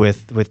work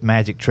with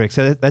magic tricks?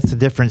 So that's the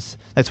difference.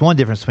 That's one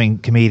difference between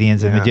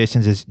comedians and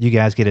magicians is you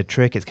guys get a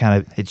trick.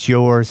 It's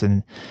yours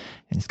and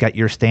it's got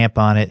your stamp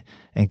on it.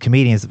 And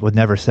comedians would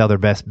never sell their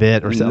best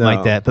bit or something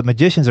like that. But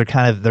magicians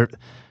are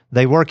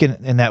they work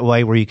in that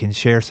way where you can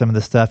share some of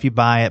the stuff. You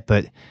buy it,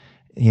 but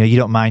you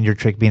don't mind your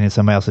trick being in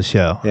somebody else's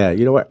show. Yeah,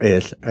 you know what?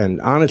 And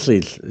honestly,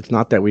 it's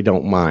not that we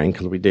don't mind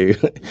because we do.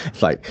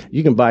 It's like,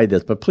 you can buy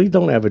this, but please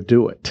don't ever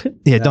do it.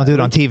 Yeah, don't do it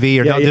on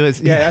TV or don't do it.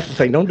 Yeah, that's the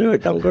thing. Don't do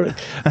it. Don't go to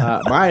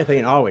my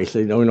thing always,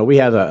 we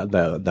have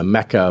the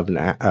mecca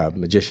of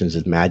magicians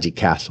is Magic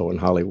Castle in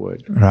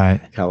Hollywood,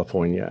 right,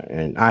 California.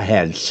 And I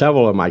had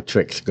several of my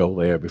tricks go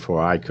there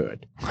before I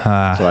could.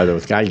 So there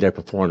was guys there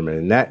performing,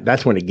 and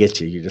that's when it gets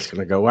you. You're just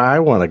going to go, well, I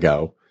want to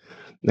go.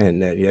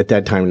 And at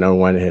that time, no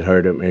one had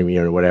heard of me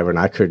or whatever, and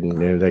I couldn't.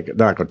 They're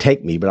not going to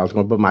take me, but I was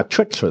going. But my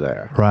tricks were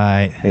there,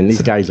 right? And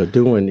these guys are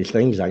doing these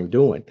things I'm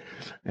doing,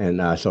 and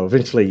so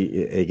eventually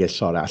it gets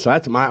sought out. So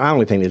that's my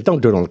only thing is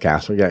don't do it on the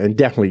castle, yeah, and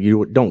definitely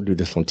you don't do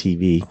this on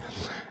TV,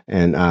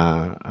 and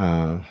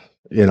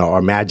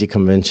or magic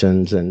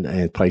conventions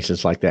and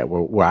places like that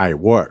where I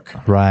work,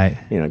 right?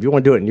 If you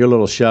want to do it in your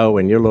little show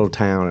in your little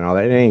town and all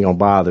that, it ain't going to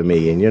bother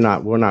me, and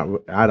we're not.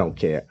 I don't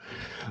care.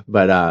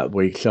 But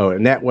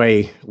in that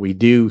way we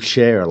do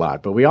share a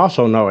lot. But we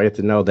also have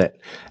to know that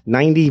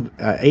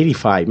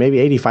 85, maybe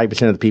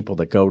 85% of the people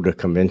that go to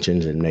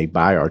conventions and they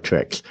buy our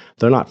tricks,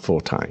 they're not full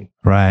time.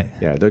 Right.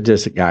 Yeah, they're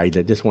just guys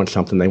that just want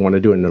something. They want to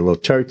do it in their little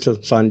church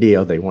on Sunday,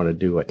 or they want to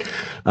do it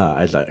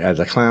as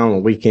a clown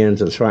on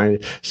weekends and shrine.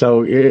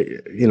 So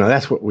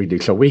that's what we do.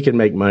 So we can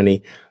make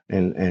money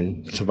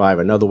and survive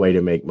another way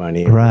to make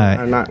money.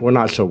 Right. We're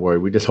not so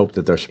worried. We just hope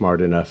that they're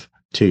smart enough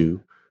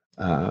to.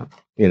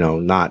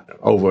 Not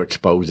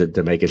overexpose it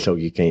to make it so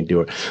you can't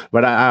do it.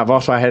 But I've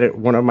also had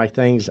one of my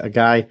things, a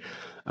guy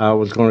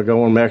was going to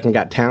go on American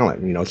Got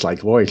Talent. It's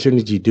like, boy, as soon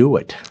as you do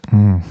it.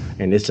 And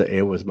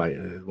it was my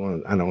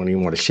one. I don't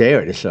even want to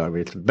share it. It's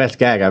the best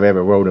gag I've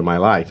ever wrote in my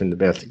life, and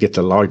gets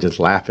the largest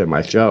laugh in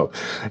my show.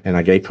 And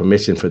I gave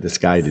permission for this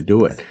guy to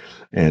do it.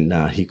 And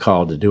he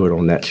called to do it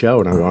on that show.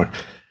 And I'm going,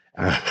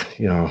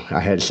 I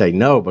had to say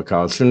no,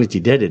 because as soon as he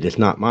did it, it's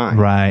not mine.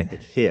 Right.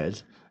 It's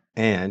his.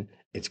 And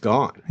it's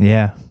gone.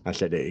 Yeah. I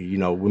said,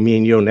 me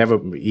and you'll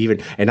never even,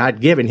 and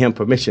I'd given him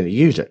permission to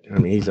use it. I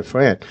mean, he's a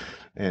friend.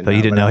 And, but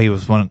you didn't know he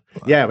was one.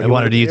 Yeah, he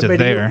wanted to use it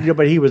there.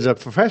 But he was a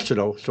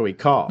professional, so he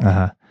called.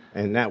 Uh-huh.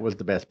 And that was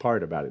the best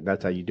part about it.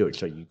 That's how you do it.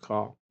 So you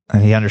call.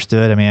 And he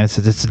understood. I mean, it's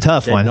a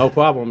tough one. No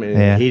problem.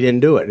 And he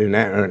didn't do it. And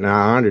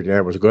I honored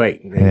that. Was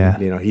great.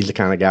 And, he's the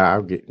kind of guy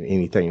I'll get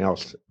anything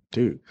else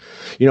too.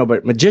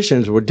 But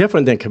magicians were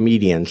different than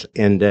comedians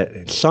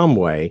in some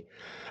way.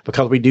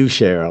 Because we do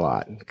share a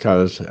lot.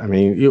 Because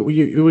we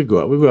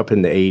grew up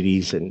in the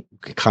 '80s, and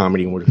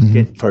comedy was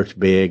getting first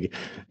big,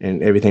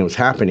 and everything was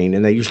happening.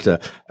 And they used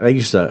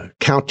to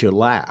count your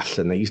laughs,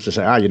 and they used to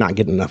say, "Oh, you're not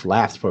getting enough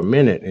laughs per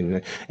minute."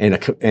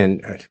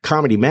 And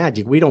comedy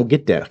magic, we don't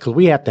get that because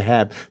we have to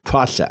have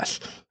process.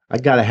 I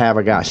got to have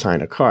a guy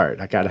sign a card.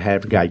 I got to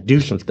have a guy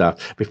do some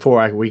stuff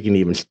before we can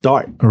even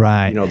start.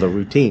 Right. The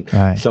routine.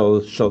 Right.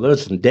 So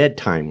there's some dead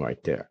time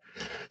right there.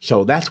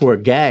 So that's where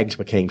gags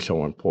became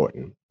so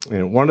important.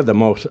 And one of the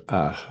most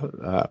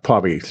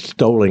probably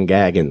stolen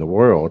gag in the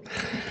world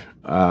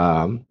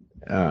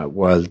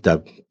was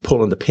the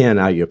pulling the pen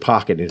out of your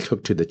pocket and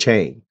hooked to the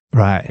chain.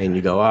 Right. And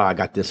you go, oh, I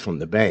got this from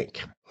the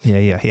bank.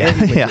 Yeah.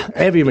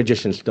 Every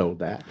magician stole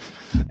that.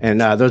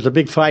 And there's a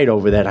big fight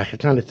over that. I'm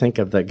trying to think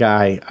of the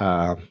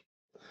guy,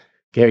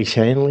 Gary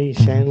Shanley,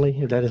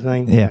 is that his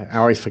name? Yeah. I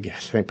always forget, I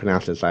can't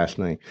pronounce his last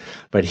name.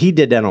 But he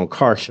did that on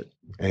Carson.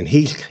 And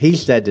he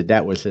said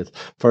that was his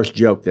first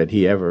joke that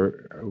he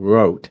ever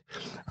wrote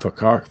for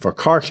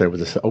Carson. It was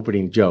his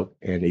opening joke,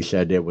 and he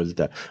said it was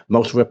the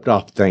most ripped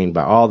off thing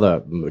by all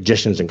the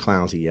magicians and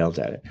clowns. He yells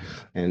at it,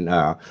 and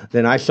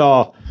then I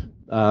saw.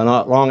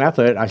 Not long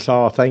after it, I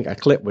saw a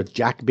clip with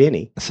Jack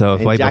Benny. So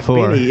and way Jack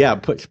before, Benny,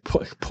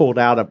 pulled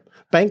out a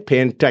bank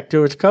pen, stuck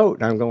to his coat.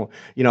 And I'm going,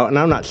 and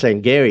I'm not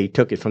saying Gary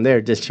took it from there.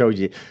 It just shows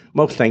you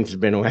most things have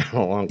been around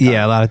a long time.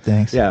 Yeah, a lot of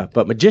things. Yeah,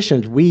 but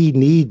magicians, we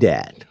need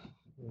that.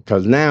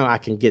 Because now I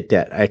can get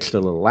that extra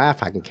little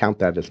laugh. I can count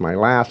that as my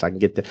laugh. I can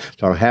get that.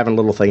 So I'm having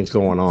little things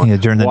going on. Yeah,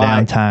 during the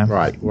downtime.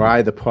 Right.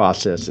 Why the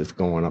process is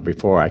going on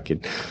before I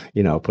can,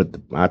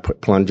 I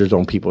put plungers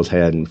on people's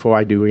head. And before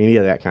I do any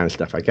of that kind of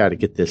stuff, I got to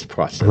get this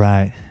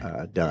process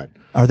done.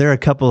 Are there a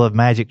couple of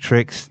magic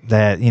tricks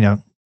that,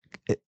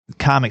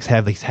 comics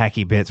have these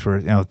hacky bits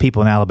where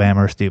people in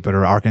Alabama are stupid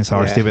or Arkansas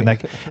are stupid?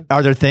 Like,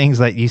 are there things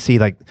that you see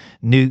like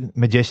new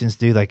magicians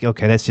do? Like,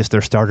 okay, that's just their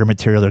starter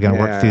material. They're going to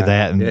work through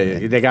that. And,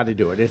 they got to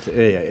do it.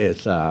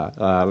 It's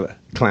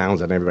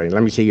clowns and everybody.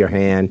 Let me see your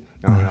hand.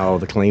 Oh,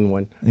 the clean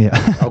one.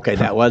 Yeah. Okay,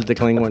 that was the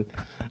clean one.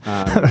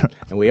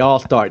 And we all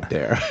start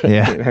there.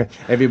 Yeah.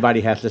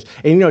 Everybody has this.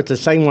 And it's the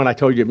same one I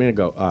told you a minute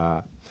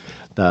ago.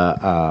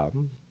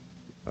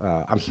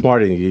 I'm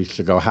smarter than you used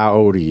to go, how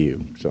old are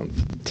you? So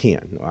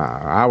 10.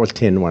 I was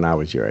 10 when I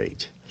was your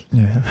age.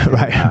 Yeah,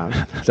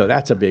 right. So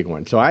that's a big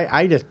one. So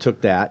I just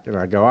took that and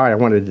I go, all right, I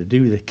wanted to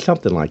do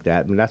something like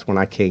that. And that's when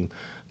I came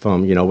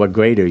from, what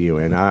grade are you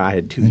in? I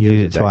had 2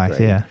 years at that twice,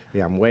 grade. yeah.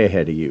 Yeah, I'm way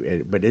ahead of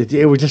you. But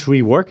it was just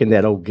reworking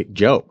that old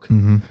joke.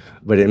 Mm-hmm.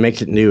 But it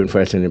makes it new and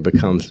fresh, and it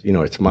becomes,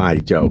 it's my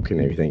joke and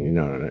everything.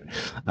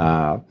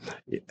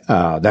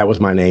 That was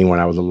my name when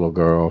I was a little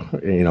girl.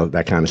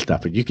 That kind of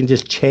stuff. But you can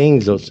just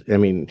change those.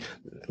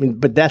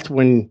 But that's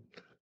when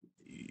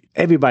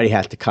everybody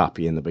has to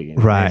copy in the beginning,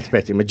 right?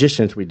 Especially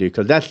magicians, we do,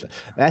 because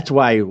that's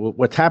why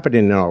what's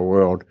happening in our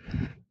world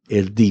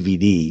is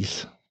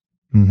DVDs.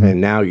 Mm-hmm.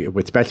 And now,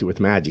 especially with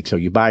magic, so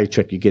you buy a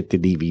trick, you get the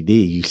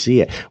DVD, you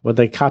see it. Well,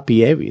 they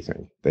copy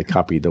everything. They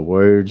copy the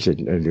words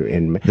and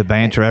the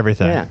banter,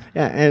 everything. Yeah.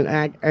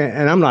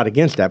 And I'm not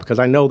against that because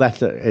I know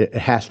it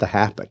has to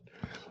happen.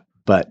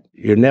 But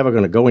you're never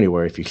going to go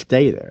anywhere if you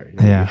stay there.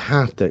 You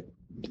have to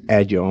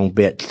add your own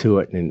bits to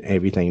it and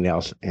everything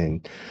else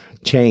and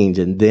change,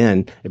 and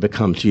then it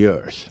becomes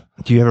yours.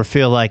 Do you ever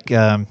feel like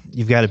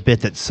you've got a bit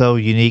that's so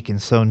unique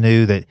and so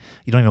new that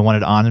you don't even want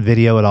it on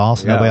video at all,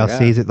 so nobody else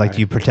sees it? Like, do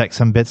you protect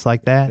some bits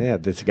like that? Yeah,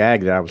 this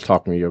gag that I was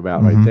talking to you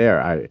about right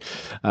there.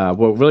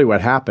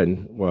 What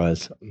happened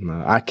was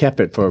I kept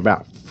it for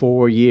about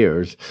 4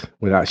 years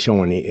without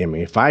showing it.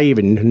 If I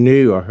even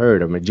knew or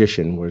heard a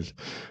magician was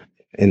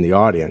in the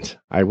audience,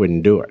 I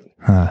wouldn't do it.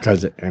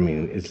 Because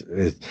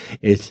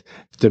it's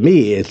to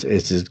me, it's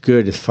as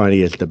good as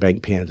funny as the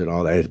bank pens and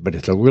all that, but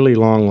it's a really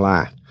long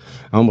laugh.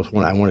 I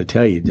want to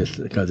tell you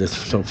just because it's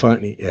so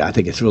funny. I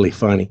think it's really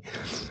funny,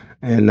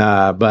 and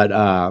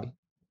I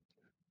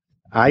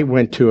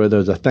went to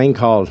there's a thing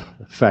called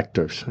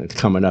Fectors. It's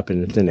coming up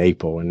and it's in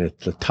April, and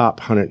it's the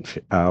top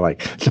 100.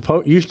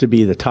 Used to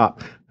be the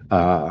top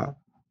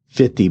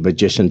 50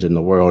 magicians in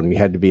the world, and you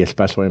had to be a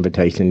special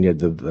invitation. You had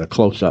the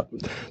close-up,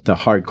 the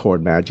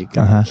hardcore magic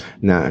guy.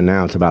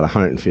 Now it's about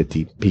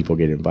 150 people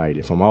get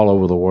invited from all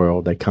over the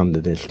world. They come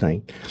to this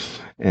thing,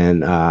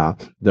 and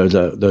there's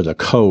a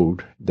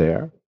code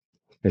there.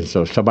 And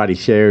so if somebody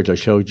shares or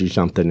shows you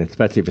something,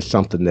 especially if it's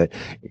something that,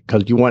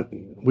 because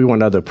we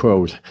want other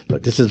pros.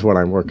 Look, this is what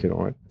I'm working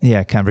on.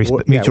 Yeah, kind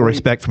of mutual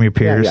respect from your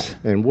peers.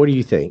 Yeah. And what do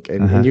you think?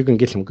 And you can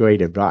get some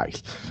great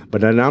advice.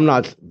 But then I'm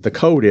not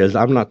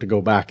to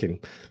go back and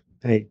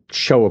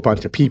show a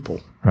bunch of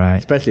people, right?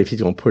 Especially if he's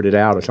going to put it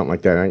out or something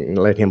like that. I can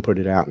let him put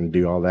it out and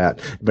do all that.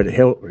 But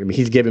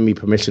he's giving me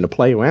permission to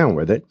play around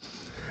with it,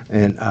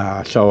 and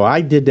so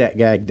I did that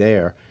gag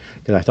there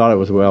because I thought it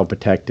was well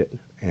protected.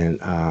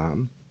 And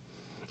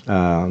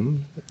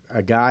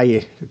a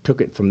guy took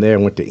it from there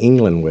and went to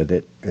England with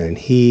it, and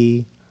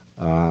he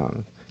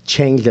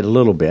changed it a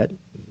little bit.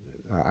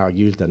 I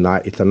used a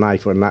knife. It's a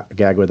knife or a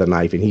gag with a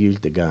knife, and he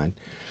used a gun,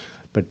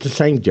 but the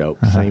same joke,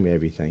 same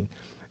everything,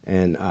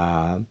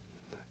 and.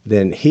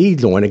 Then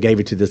he's the one that gave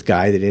it to this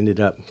guy that ended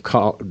up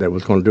that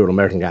was going to do it on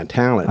American Got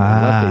Talent.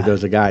 Luckily,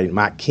 there's a guy,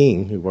 Mac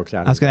King, who works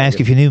out. I was going to ask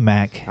you if you knew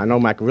Mac. I know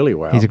Mac really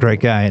well. He's a great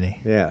guy, isn't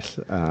he? Yes.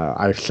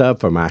 I sub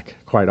for Mac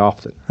quite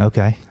often.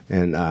 Okay.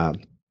 And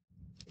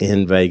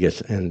in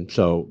Vegas. And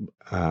so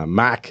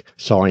Mac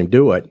saw him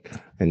do it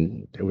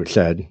and it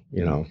said,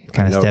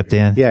 kind of stepped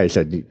in. Yeah, he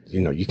said,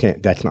 you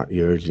can't, that's not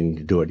yours, and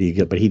you do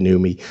it. But he knew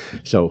me.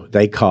 So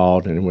they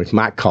called, and when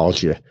Mac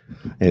calls you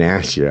and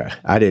asks you,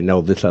 I didn't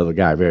know this other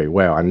guy very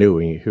well. I knew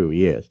who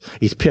he is.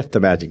 He's Piff the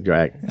Magic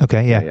Dragon.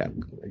 Okay, yeah.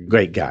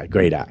 Great guy,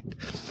 great act.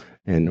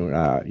 And,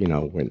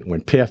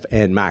 when Piff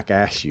and Mac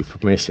ask you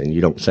permission,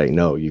 you don't say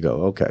no. You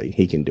go, okay,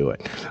 he can do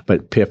it.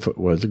 But Piff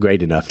was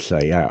great enough to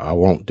say, I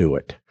won't do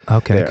it.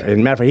 Okay.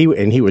 And matter of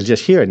fact, he was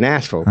just here in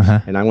Nashville,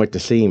 and I went to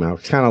see him. I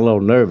was kind of a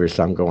little nervous.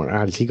 I'm going,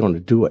 how is he going to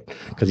do it?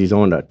 Because he's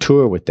on a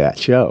tour with that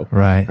show.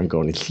 Right. I'm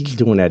going, he's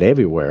doing that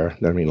everywhere.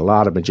 I mean, a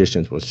lot of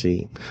magicians will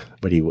see him,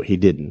 but he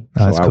didn't.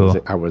 Oh, that's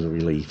cool. I was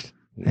relieved.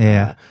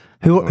 Yeah.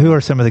 Who are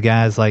some of the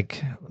guys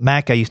like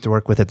Mac? I used to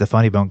work with at the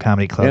Funny Bone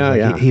Comedy Club.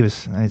 Yeah, He was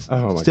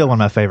still one of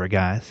my favorite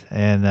guys,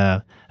 and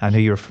I knew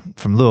you were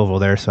from Louisville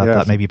there, so I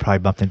thought maybe you probably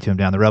bumped into him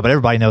down the road. But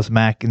everybody knows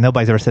Mac, and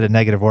nobody's ever said a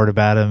negative word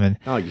about him. And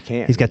you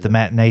can't. He's got the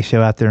matinee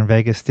show out there in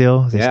Vegas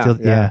still. He's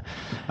a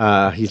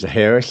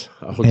Harris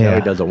hotel. Yeah.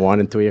 He does a 1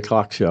 and 3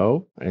 o'clock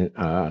show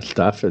and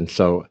stuff, and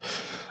so.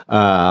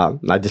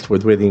 I just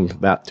was with him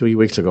about 3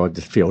 weeks ago. I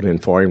just filled in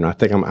for him. And I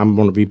think I'm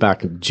going to be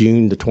back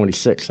June the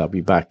 26th. I'll be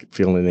back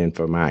filling in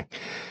for Mac.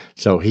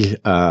 So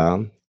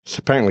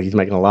apparently he's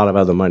making a lot of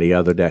other money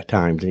other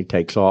times. And he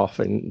takes off,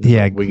 and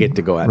we get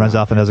to go out. Runs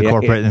off and does a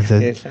corporate. And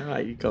says, it's all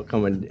right, you go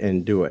come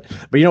and do it.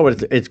 But you know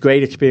what? It's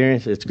great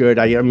experience. It's good.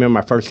 I remember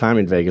my first time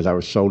in Vegas. I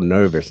was so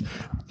nervous.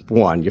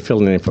 One, you're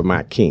filling in for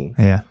Mac King.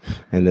 Yeah.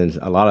 And then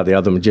a lot of the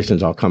other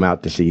magicians all come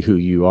out to see who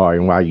you are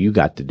and why you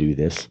got to do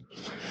this.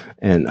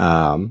 And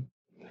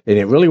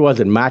it really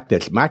wasn't Mac.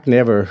 Mac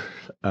never.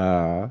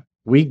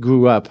 We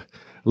grew up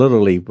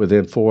literally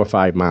within 4 or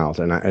 5 miles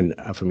and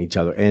from each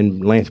other.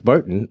 And Lance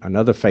Burton,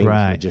 another famous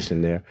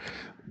magician there,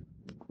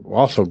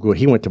 also grew.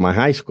 He went to my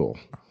high school.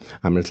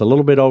 I mean, it's a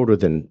little bit older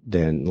than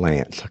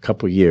Lance, a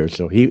couple of years.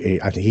 So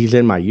I think he's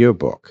in my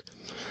yearbook.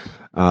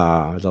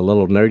 As a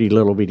little nerdy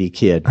little bitty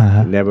kid.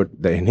 And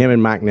him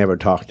and Mac never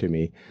talked to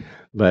me.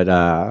 But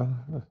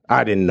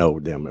I didn't know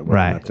them.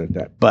 Right. Like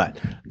that. But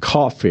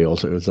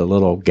Caulfield's, it was a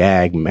little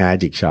gag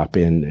magic shop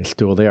it's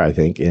still there, I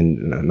think,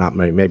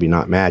 maybe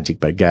not magic,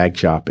 but gag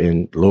shop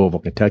in Louisville,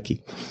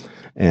 Kentucky.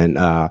 And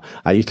I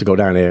used to go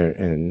down there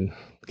and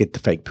get the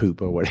fake poop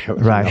or whatever.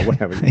 Right.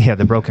 Whatever. Yeah,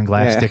 the broken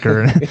glass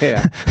sticker.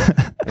 Yeah.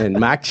 And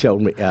Mac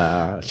showed me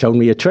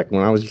a trick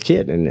when I was a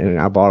kid. And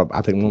I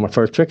think one of my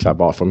first tricks I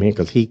bought from him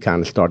because he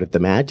kind of started the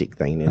magic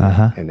thing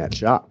in that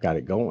shop, got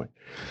it going.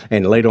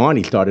 And later on,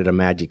 he started a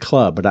magic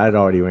club, but I'd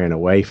already ran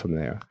away from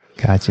there.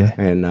 Gotcha.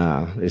 And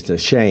it's a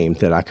shame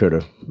that I could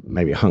have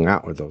maybe hung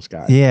out with those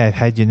guys. Yeah,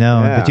 had you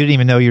known. Yeah. But you didn't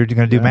even know you were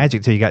going to do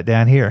magic till you got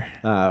down here.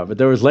 But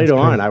there was later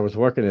on, I was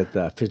working at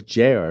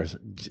Fitzgerald's.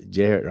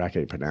 I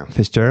can't pronounce it.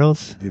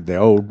 Fitzgerald's? The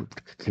old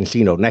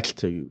casino next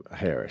to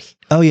Harris.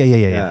 Oh,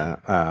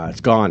 yeah.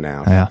 It's gone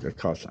now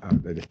because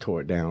they just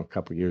tore it down a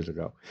couple of years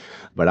ago.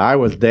 But I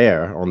was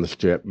there on the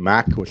strip.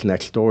 Mac was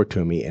next door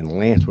to me, and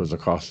Lance was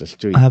across the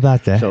street. How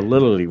about that? So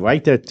literally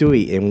right there through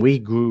it, and we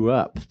grew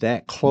up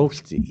that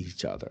close to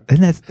each other.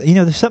 And that's,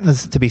 there's something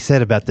to be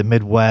said about the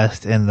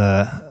Midwest and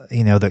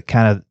the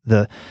kind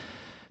of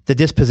the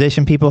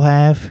disposition people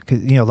have.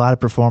 Because, a lot of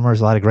performers,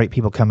 a lot of great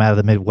people come out of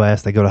the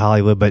Midwest. They go to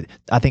Hollywood, but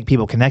I think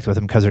people connect with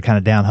them because they're kind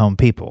of down home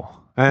people.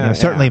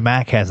 Certainly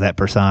Mac has that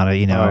persona,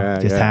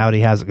 howdy,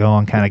 how's it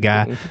going kind of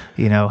guy,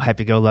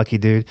 happy-go-lucky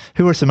dude.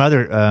 Who are some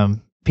other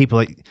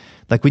people,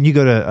 like when you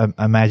go to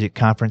a magic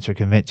conference or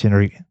convention,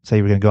 or say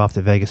you were going to go off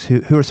to Vegas,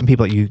 who are some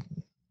people that you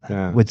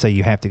would say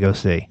you have to go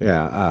see?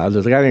 Yeah,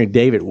 there's a guy named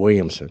David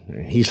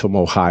Williamson. He's from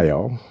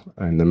Ohio,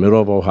 in the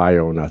middle of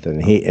Ohio,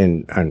 nothing.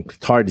 And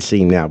it's hard to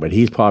see him now, but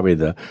he's probably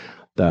the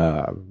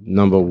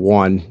number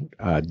one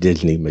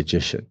Disney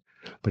magician.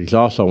 But he's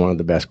also one of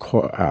the best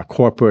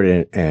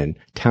corporate and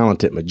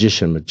talented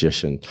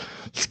magician,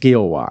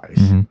 skill-wise.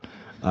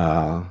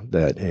 Mm-hmm.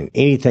 That in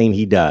anything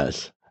he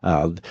does.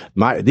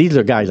 These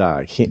are guys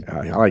I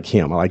like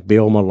him. I like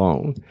Bill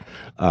Malone.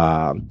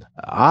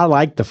 I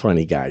like the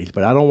funny guys,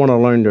 but I don't want to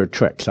learn their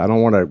tricks. I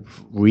don't want to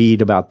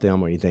read about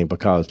them or anything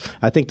because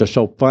I think they're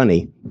so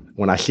funny.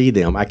 When I see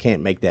them, I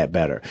can't make that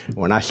better.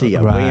 When I see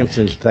a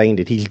Williamson's thing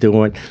that he's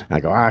doing, I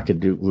go, I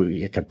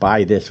could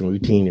buy this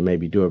routine and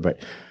maybe do it, but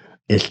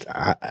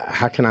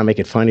how can I make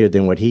it funnier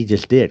than what he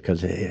just did? Because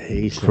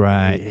he's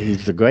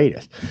the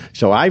greatest.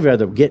 So I'd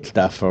rather get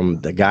stuff from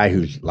the guy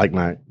who's like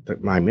my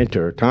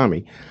mentor,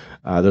 Tommy.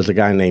 There's a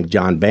guy named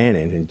John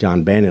Bannon, and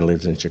John Bannon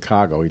lives in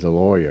Chicago. He's a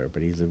lawyer,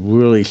 but he's a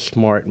really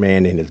smart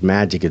man, and his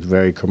magic is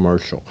very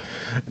commercial.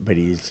 But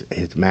his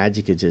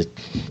magic is just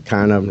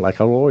kind of like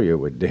a lawyer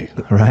would do.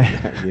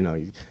 Right.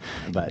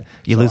 But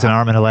you lose an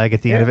arm and a leg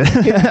at the end of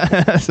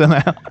it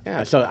somehow.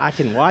 Yeah, so I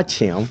can watch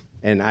him.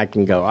 And I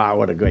can go,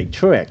 what a great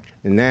trick.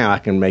 And now I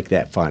can make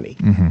that funny,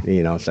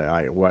 say, all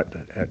right, what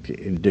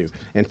do.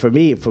 And for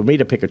me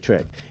to pick a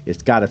trick,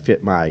 it's got to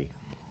fit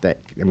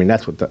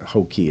that's what the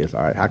whole key is.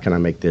 All right, how can I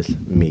make this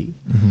me?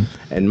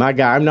 Mm-hmm. And my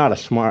guy, I'm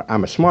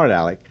a smart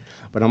aleck,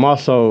 but I'm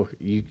also,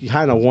 you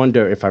kind of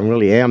wonder if I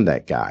really am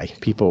that guy.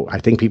 I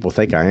think people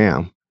think I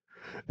am.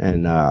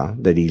 And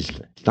that he's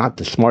not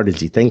as smart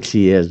as he thinks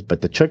he is, but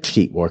the tricks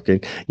keep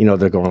working.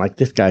 They're going like,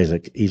 this guy's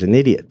he's an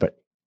idiot, but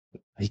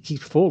he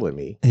keeps fooling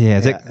me. Yeah,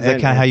 is that kind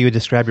of how you would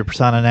describe your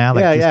persona now?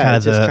 Like he's kind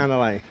of just kind of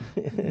like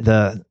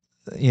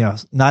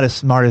not as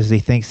smart as he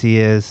thinks he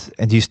is,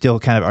 and you still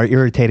kind of are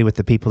irritated with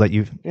the people that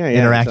you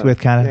interact with,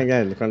 kind of. Yeah,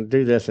 I'm going to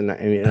do this, and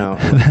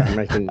I'm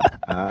making.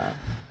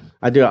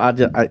 I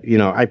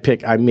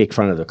make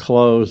fun of the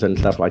clothes and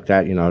stuff like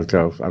that.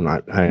 So I'm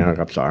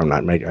sorry, I'm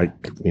not making.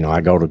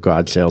 I go to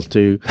garage sales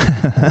too.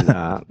 And,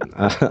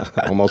 I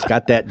almost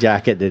got that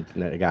jacket that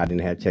the guy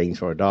didn't have change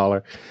for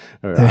 $1.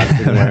 Or I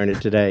was wearing it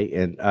today,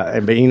 and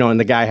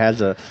the guy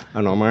has an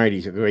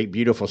Armani, a great,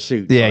 beautiful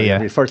suit. Yeah, so, yeah. I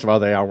mean, first of all,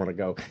 they all want to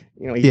go.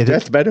 He's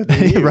dressed better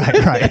than you,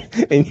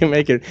 right. And you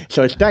make it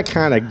so it's that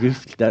kind of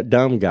goofy, that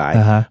dumb guy.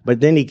 Uh-huh.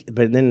 But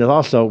then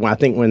also, I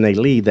think when they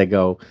leave, they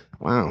go,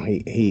 wow,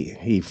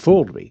 he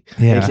fooled me.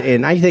 Yeah.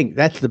 And I think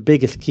that's the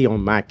biggest key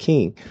on Mike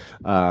King.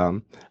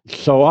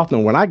 So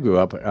often when I grew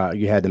up,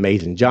 you had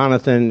Amazing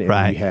Jonathan, and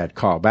right. you had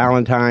Carl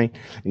Valentine,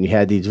 and you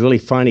had these really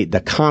funny. The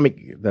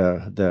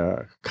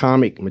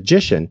comic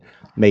magician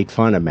made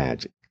fun of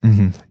magic,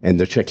 mm-hmm. and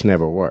the tricks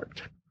never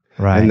worked.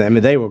 Right. And I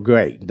mean, they were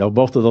great.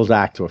 Both of those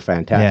acts were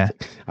fantastic.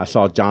 Yeah. I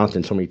saw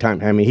Jonathan so many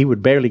times. I mean, he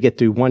would barely get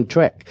through one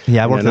trick.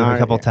 Yeah, I worked with him a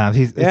couple of times.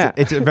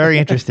 It's very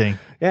interesting.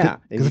 Yeah.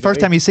 Because the first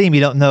time you see him, you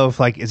don't know if,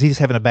 is he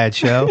just having a bad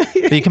show?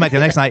 But you come back the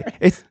next night,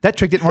 that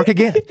trick didn't work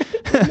again.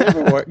 It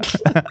never works.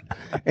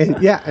 And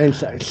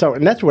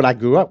that's what I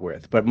grew up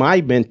with. But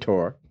my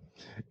mentor,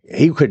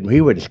 he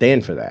wouldn't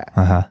stand for that.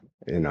 Uh-huh.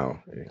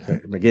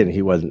 Again,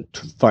 he wasn't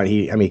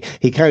funny.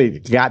 He kind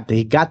of got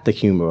the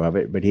humor of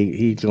it, but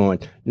he's going,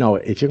 no,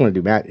 if you're going to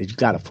do that, you've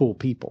got to fool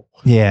people.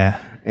 Yeah.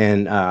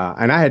 And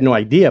I had no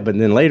idea, but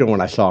then later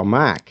when I saw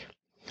Mike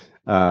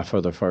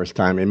for the first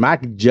time, and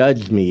Mike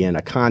judged me in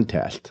a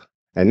contest,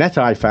 and that's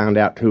how I found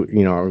out who.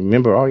 I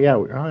remember.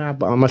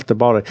 I must have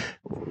bought it.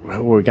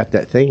 We got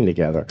that thing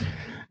together,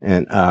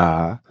 and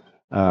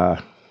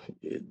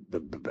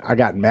I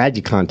got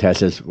magic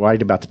contests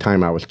right about the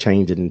time I was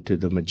changing into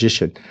the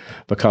magician,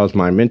 because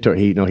my mentor,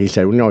 he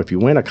said, if you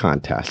win a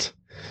contest,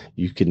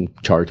 you can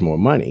charge more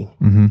money.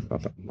 Mm-hmm. I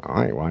thought, all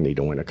right, well, I need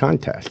to win a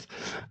contest.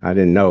 I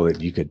didn't know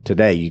that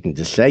today you can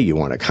just say you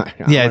won a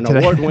contest. Yeah, I'm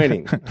award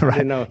winning. Right. I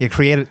didn't know. You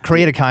create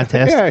a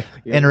contest,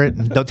 enter it,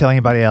 and don't tell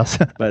anybody else.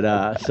 But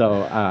I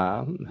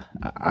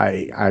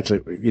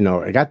actually,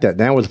 I got that.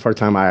 That was the first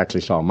time I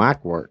actually saw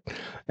Mike work.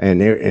 And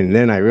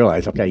then I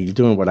realized, okay, he's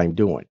doing what I'm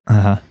doing.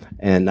 Uh-huh.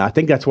 And I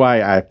think that's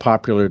why I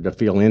popular to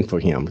fill in for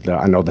him.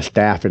 I know the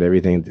staff and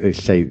everything, they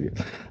say,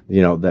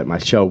 that my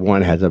show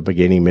one has a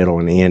beginning, middle,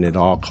 and end. It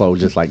all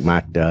closes like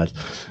Mike does.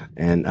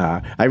 And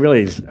I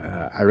really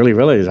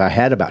realized I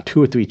had about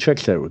 2 or 3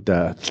 tricks that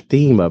the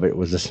theme of it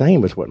was the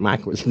same as what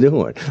Mike was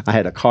doing. I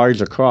had a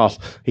cards across.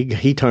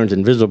 He turns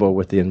invisible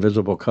with the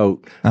invisible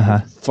coat.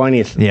 Uh-huh.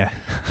 Funniest, yeah.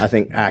 I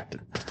think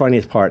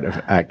funniest part of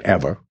act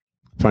ever.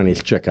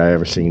 Funniest trick I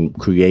ever seen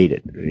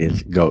created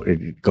is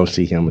go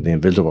see him with the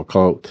invisible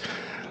coat.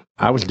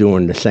 I was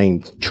doing the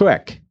same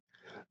trick,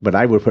 but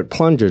I would put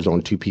plungers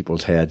on 2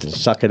 people's heads and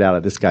suck it out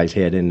of this guy's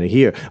head into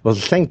here. Well,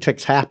 the same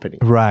trick's happening.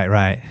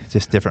 Right.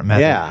 Just different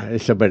method. Yeah.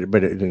 So, but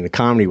the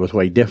comedy was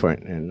way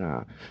different,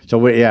 and so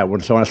when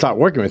I started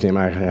working with him,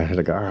 I had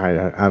to go, all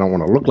right, I don't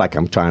want to look like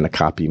I'm trying to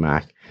copy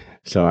Mike.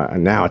 So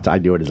now I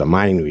do it as a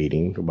mind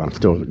reading, but I'm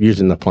still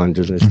using the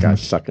plungers. And this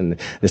guy's sucking.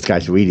 This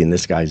guy's reading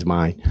this guy's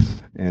mind,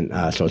 and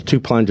so it's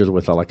 2 plungers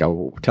with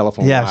a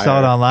telephone. Yeah, wire. I saw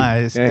it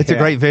online. It's a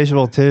great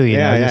visual too.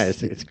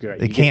 It's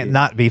great. It can't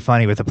not be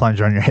funny with the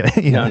plunger on your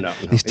head. No.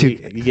 These 2.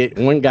 You get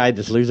one guy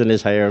that's losing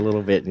his hair a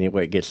little bit, and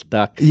it gets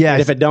stuck. Yeah.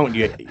 And if it don't,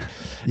 you can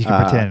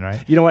pretend,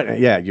 right? You know what?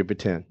 Yeah, you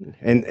pretend.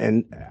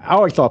 And I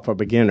always thought for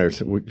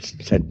beginners, we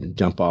said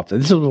jump off.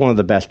 This was one of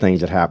the best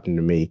things that happened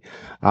to me.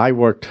 I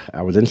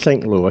was in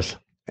St. Louis.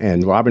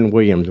 And Robin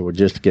Williams was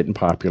just getting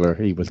popular.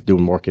 He was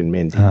doing Mork and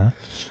Mindy. Uh-huh.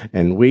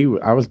 And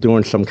I was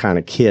doing some kind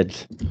of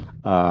kids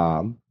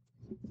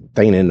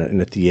thing in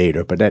the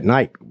theater. But that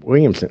night,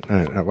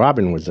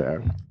 Robin was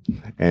there.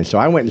 And so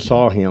I went and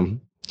saw him.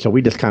 So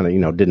we just kind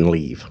of, didn't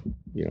leave.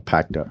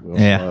 Packed up.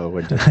 Yeah.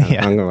 We just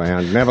hung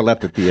around. Never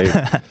left the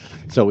theater.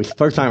 So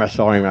first time I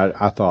saw him,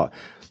 I thought,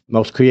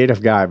 most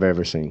creative guy I've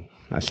ever seen.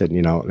 I said,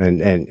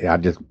 and I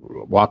just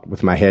walked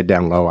with my head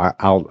down low.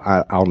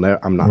 I'll never.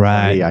 I'm not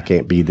funny. I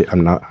can't be. I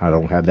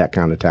don't have that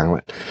kind of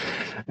talent.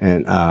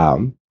 And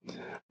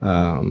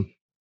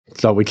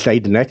so we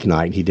stayed the next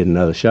night. He did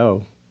another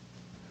show.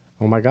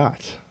 Oh my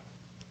gosh,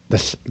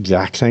 the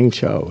exact same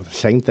show. The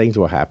same things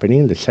were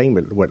happening. The same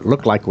what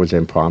looked like was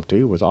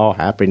impromptu was all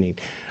happening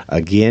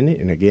again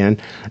and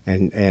again.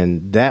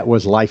 And that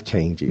was life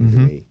changing to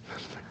me,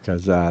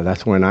 because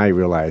that's when I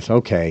realized,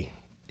 okay.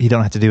 You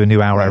don't have to do a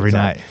new hour every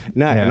night.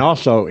 No, yeah. And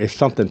also, if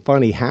something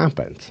funny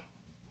happens,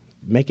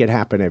 make it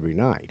happen every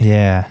night.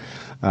 Yeah.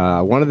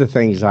 One of the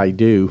things I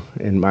do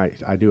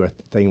I do a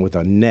thing with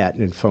a net,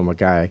 and from a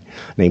guy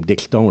named Dick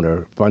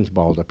Stoner, sponge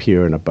balls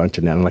appear in a bunch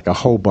of net, like a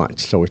whole bunch.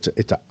 So it's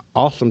an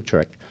awesome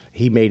trick.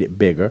 He made it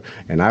bigger,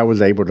 and I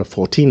was able to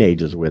fool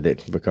teenagers with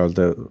it because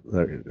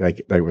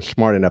they were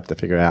smart enough to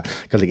figure it out,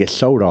 because it gets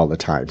sold all the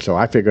time. So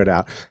I figured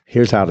out,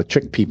 here's how to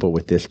trick people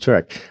with this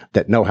trick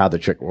that know how the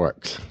trick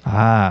works.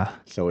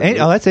 So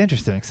that's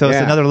interesting. So it's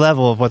another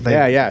level of what they...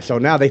 Yeah. So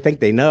now they think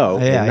they know,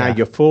 and now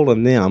you're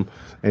fooling them,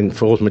 and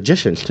fools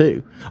magicians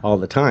too all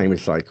the time.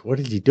 It's like, what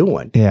is he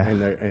doing? Yeah.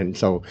 And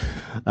so,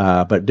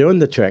 but doing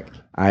the trick,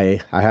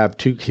 I have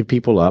two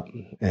people up,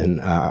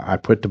 and I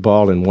put the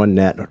ball in one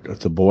net,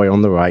 the boy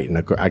on the right, and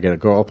I get a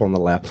girl up on the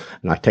left,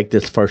 and I take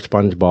this first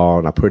sponge ball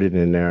and I put it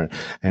in there,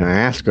 and I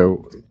ask her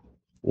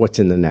what's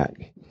in the net.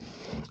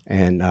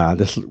 And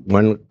this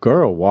one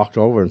girl walked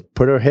over and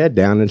put her head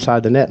down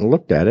inside the net and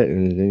looked at it.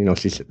 And,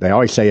 she said, they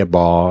always say a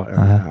ball.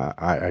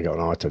 I go,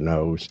 no, it's a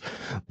nose.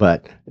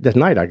 But this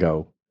night I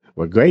go,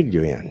 what grade are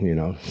you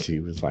in? She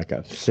was like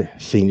a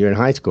senior in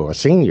high school, a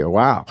senior.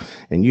 Wow.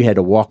 And you had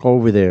to walk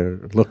over there,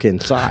 look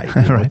inside.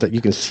 Right.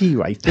 You can see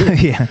right there.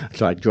 Yeah.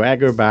 So I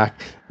drag her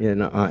back,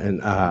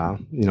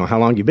 how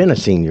long you been a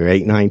senior?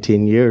 8, 9,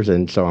 10 years.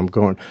 And so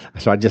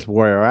I just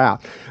wore her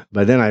out.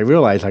 But then I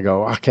realized, I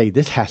go, okay,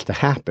 this has to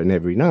happen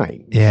every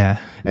night. Yeah.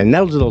 And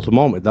those are those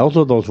moments. Those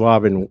are those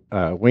Robin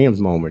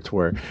Williams moments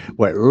where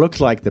it looks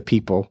like the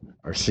people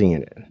are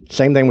seeing it.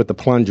 Same thing with the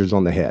plungers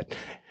on the head.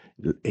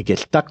 It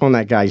gets stuck on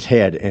that guy's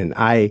head, and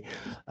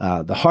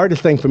the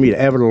hardest thing for me to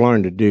ever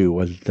learn to do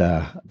was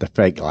the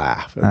fake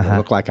laugh. It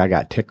looked like I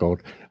got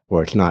tickled,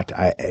 or it's not.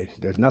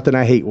 There's nothing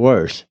I hate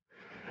worse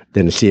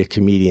than to see a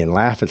comedian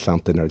laugh at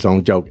something or his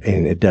own joke,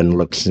 and it doesn't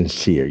look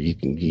sincere.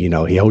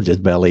 He holds his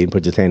belly and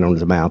puts his hand on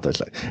his mouth. It's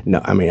like, no,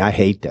 I mean, I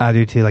hate that. I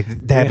do too,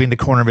 like dabbing the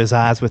corner of his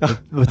eyes with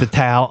the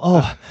towel.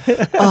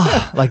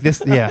 Oh, like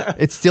this. Yeah,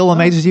 it still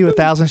amazes you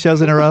 1,000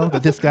 shows in a row,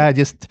 but this guy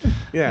just.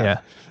 Yeah.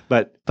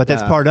 But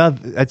that's part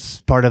of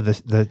the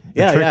trick.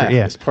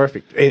 Yeah, it's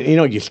perfect.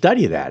 And, you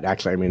study that,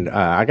 actually. I mean,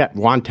 I got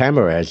Juan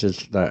Tamarez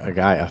is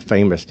a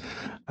famous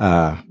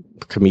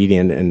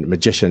comedian and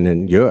magician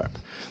in Europe.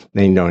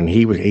 And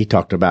he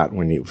talked about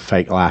when you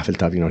fake laugh and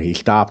stuff. He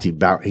stopped, he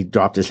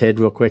dropped his head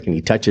real quick, and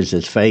he touches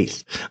his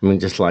face. I mean,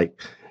 just a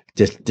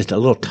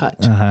little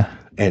touch.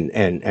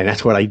 And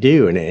that's what I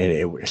do, and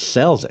it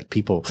sells it.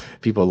 People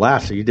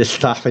laugh, so you just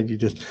stop and you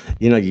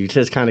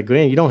just kind of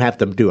grin. You don't have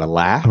to do a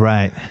laugh,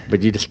 right?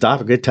 But you just stop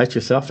and good touch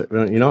yourself,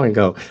 and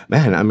go,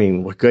 man. I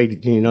mean, what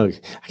great, I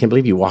can't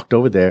believe you walked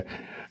over there,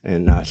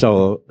 and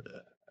so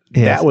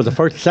that was the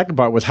first. The second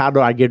part was, how do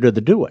I get her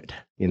to do it?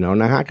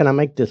 Now how can I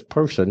make this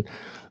person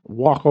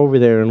walk over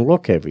there and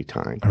look every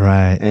time?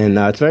 Right. And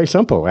it's very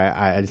simple.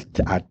 I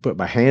put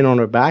my hand on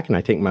her back, and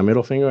I take my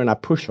middle finger and I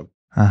push them.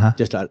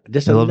 Just a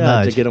little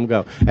nudge to get them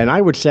go. And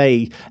I would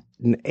say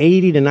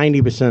 80 to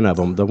 90% of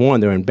them,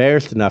 they're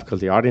embarrassed enough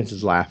because the audience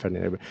is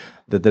laughing,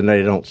 that then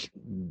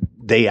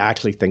they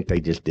actually think they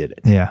just did it.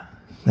 Yeah.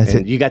 That's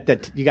it. You got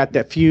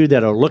that few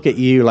that'll look at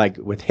you like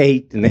with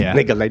hate, and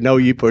they know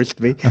you pushed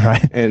me,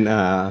 right? And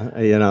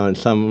and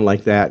something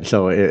like that.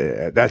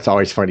 So that's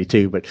always funny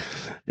too. But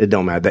it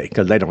don't matter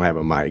because they don't have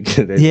a mic.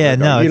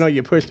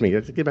 You pushed me.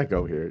 Get back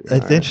over here.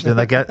 It's interesting.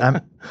 Like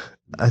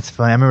that's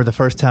funny. I remember the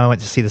first time I went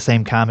to see the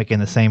same comic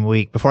in the same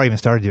week before I even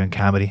started doing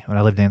comedy when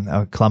I lived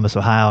in Columbus,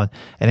 Ohio,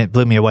 and it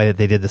blew me away that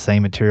they did the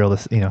same material.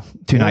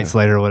 2 nights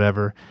later or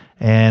whatever.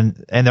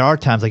 And there are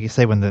times, like you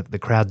say, when the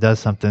crowd does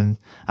something.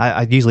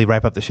 I usually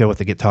wrap up the show with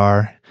the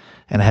guitar,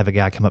 and I have a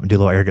guy come up and do a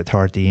little air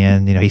guitar at the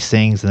end. He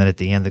sings, and then at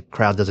the end the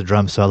crowd does a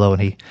drum solo,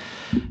 and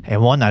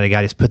one night a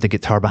guy just put the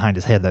guitar behind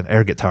his head, the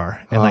air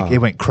guitar, and it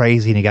went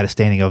crazy, and he got a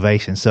standing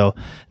ovation. So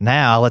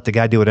now I'll let the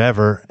guy do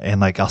whatever,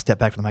 and I'll step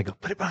back from the mic, go,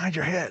 put it behind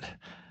your head.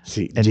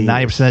 And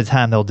 90% of the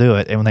time they'll do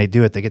it, and when they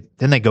do it,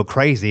 they go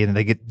crazy, and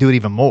they do it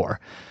even more.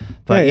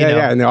 But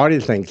and the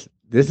audience thinks,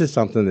 this is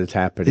something that's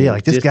happening. Yeah,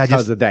 like this guy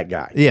because of that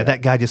guy. Yeah,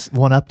 that guy just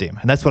one-upped him,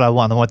 and that's what I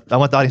want. I want the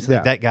audience to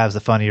think that guy was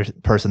a funnier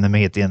person than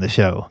me at the end of the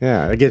show.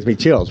 Yeah, it gives me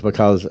chills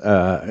because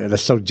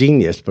it's so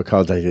genius.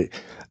 Because I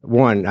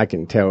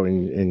can tell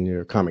in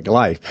your comic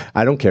life,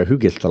 I don't care who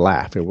gets the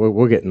laugh.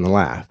 We're getting the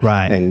laugh,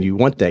 right? And you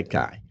want that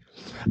guy.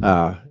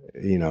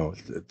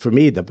 For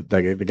me,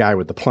 the guy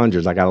with the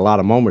plungers, I got a lot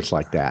of moments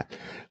like that.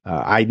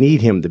 I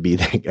need him to be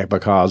that guy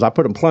because I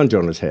put a plunger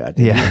on his head.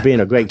 Yeah, he's being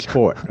a great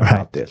sport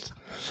about this.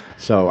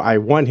 So I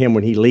want him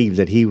when he leaves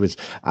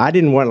I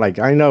didn't want,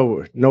 I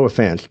know, no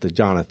offense to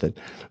Jonathan,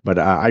 but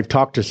I've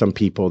talked to some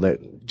people that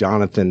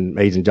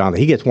Amazing Jonathan,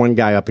 he gets one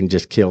guy up and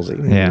just kills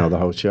him, the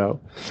whole show.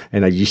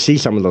 And you see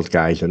some of those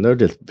guys and they're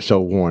just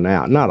so worn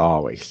out. Not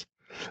always,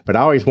 but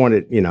I always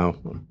wanted,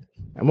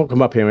 I won't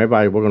come up here and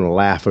everybody, we're going to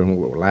laugh and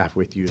we'll laugh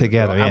with you.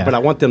 Together, But I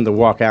want them to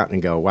walk out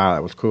and go, wow,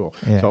 that was cool.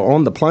 Yeah. So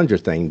on the plunger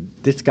thing,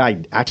 this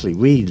guy actually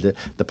reads,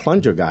 the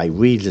plunger guy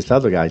reads this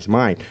other guy's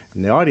mind,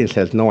 and the audience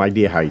has no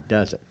idea how he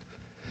does it.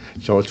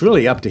 So it's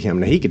really up to him.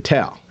 Now, he could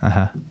tell.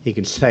 Uh-huh. He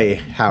can say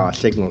how I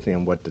signaled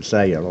him what to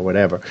say or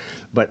whatever.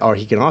 Or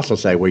he can also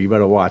say, well, you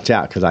better watch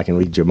out because I can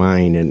read your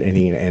mind.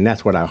 And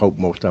that's what I hope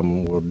most of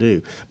them will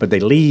do. But they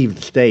leave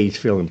the stage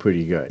feeling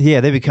pretty good.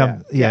 Yeah, they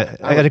become,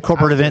 at a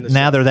corporate event,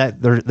 now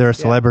they're a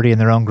celebrity in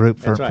their own group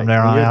from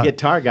there on out. Your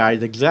guitar guy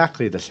is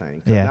exactly the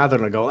same. Now they're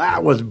going to go,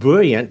 that was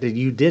brilliant that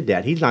you did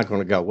that. He's not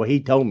going to go, well, he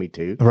told me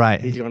to. Right.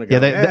 He's going to go,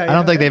 I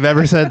don't think they've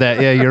ever said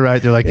that. Yeah, you're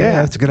right. They're like,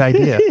 that's a good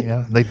idea.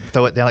 They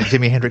throw it down like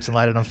Jimi Hendrix and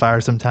light it on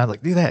fire sometimes.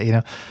 Like, do that,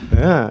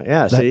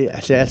 Yeah. See,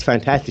 that's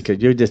fantastic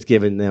because you're just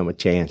giving them a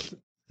chance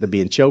to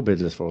be in show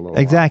business for a little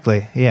while.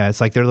 Exactly. Yeah, it's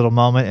like their little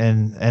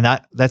moment, and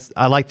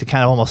I like to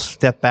kind of almost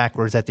step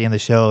backwards at the end of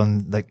the show,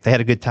 and like they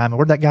had a good time.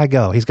 Where'd that guy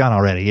go? He's gone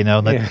already.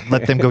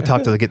 Let them go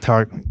talk to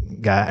the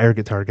air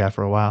guitar guy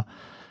for a while.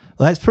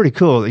 Well, that's pretty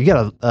cool. You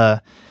got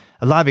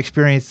a lot of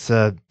experience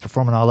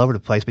performing all over the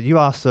place, but you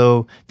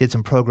also did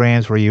some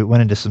programs where you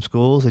went into some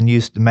schools and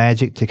used the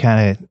magic to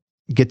kind of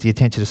get the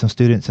attention of some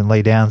students and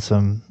lay down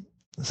some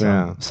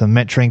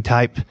mentoring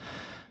type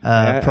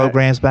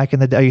programs back in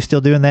the day. Are you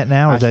still doing that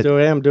now? Still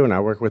am doing. I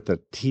work with the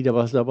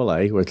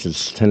TSSAA, which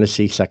is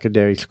Tennessee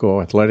Secondary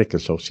School Athletic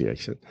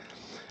Association.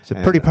 It's a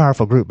pretty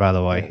powerful group, by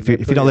the way.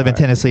 If you don't live in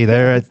Tennessee,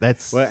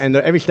 that's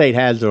every state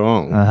has their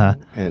own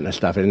and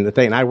stuff. And the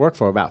thing, I work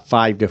for about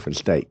 5 different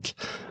states.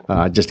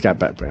 I just got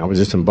back. I was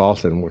just in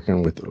Boston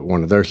working with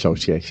one of their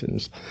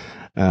associations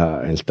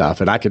and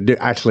stuff. And I could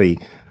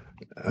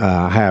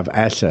have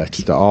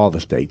access to all the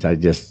states. I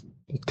just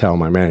tell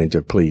my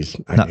manager, please,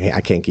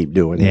 I can't keep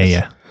doing this.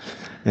 Yeah.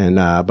 And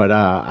but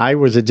I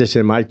was just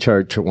in my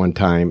church at one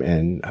time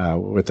and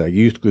with a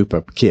youth group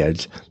of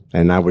kids,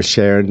 and I was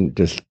sharing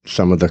just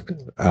some of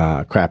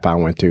the crap I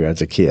went through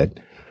as a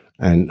kid,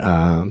 and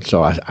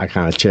so I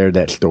kind of shared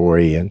that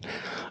story and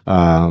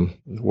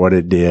what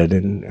it did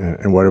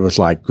and what it was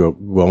like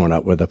growing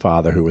up with a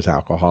father who was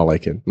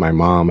alcoholic, and my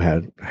mom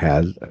had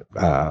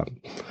a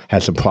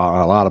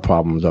lot of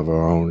problems of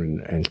her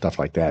own and stuff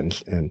like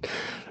that, and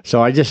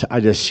so I just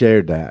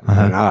shared that.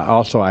 And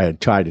I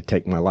had tried to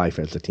take my life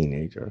as a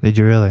teenager. Did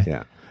you really?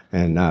 Yeah.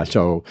 And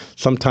so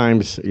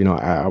sometimes,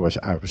 I was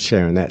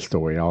sharing that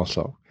story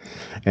also.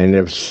 And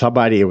there was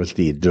somebody, it was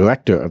the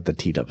director of the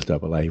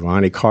TSSAA,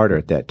 Ronnie Carter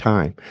at that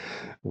time,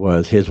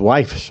 his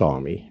wife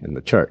saw me in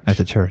the church. At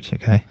the church,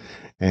 okay.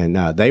 And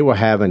they were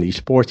having these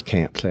sports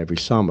camps every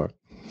summer.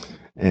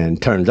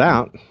 And turns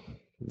out,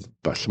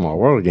 but small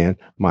world again,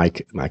 my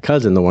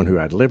cousin, the one who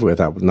I'd lived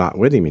with, I was not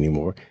with him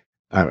anymore.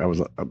 I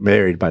was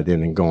married by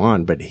then and go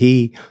on, but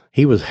he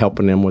was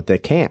helping them with their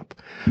camp.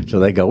 So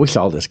they go, we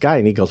saw this guy,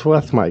 and he goes,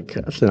 well, that's my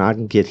cousin, I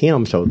can get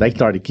him. So they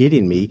started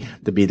getting me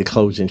to be the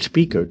closing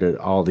speaker to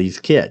all these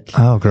kids.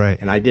 Oh,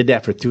 great. And I did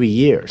that for 3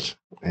 years.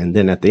 And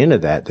then at the end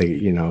of that,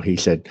 he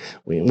said,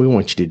 we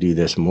want you to do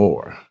this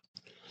more.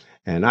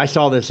 And I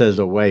saw this as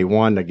a way,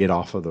 one, to get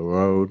off of the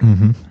road.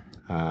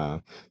 Mm-hmm.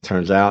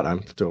 Turns out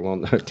I'm still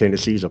on.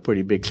 Tennessee's a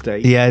pretty big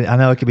state. Yeah, I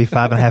know it could be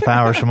 5.5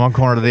 hours from one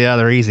corner to the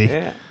other, easy.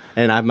 Yeah.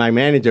 And my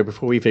manager,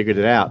 before we figured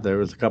it out, there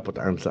was a couple of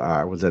times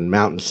I was in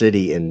Mountain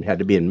City and had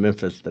to be in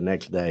Memphis the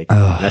next day.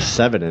 Oh. That's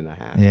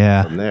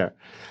 7.5 from there.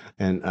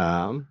 And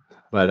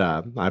but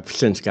I've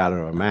since got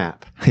her a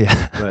map.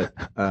 Yeah.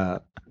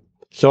 But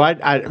so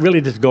I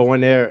really just go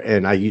in there,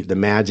 and I use the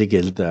magic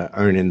is the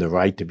earning the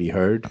right to be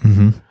heard.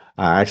 Mm-hmm.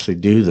 I actually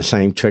do the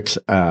same tricks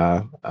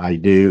I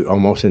do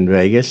almost in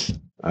Vegas.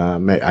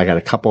 I got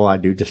a couple I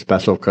do just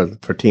special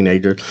for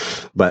teenagers,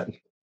 but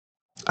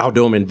I'll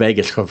do them in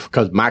Vegas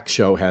because Mike's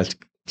show has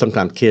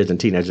sometimes kids and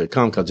teenagers that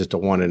come because it's a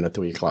 1 and a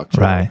 3 o'clock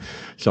show. Right.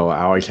 So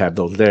I always have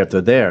those there if they're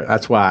there.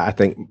 That's why I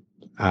think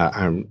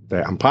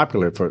I'm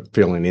popular for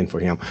filling in for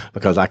him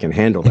because I can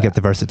handle that. You get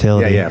the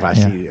versatility. Yeah.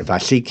 If I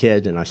see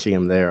kids and I see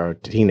them there or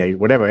teenage,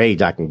 whatever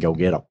age, I can go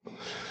get them.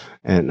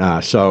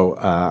 And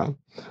so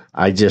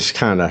I just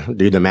kind of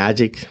do the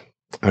magic,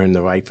 earn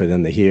the right for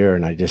them to hear,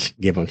 and I just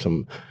give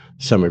them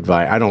some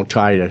advice. I don't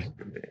try to,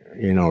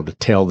 to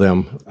tell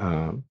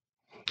them.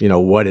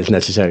 What is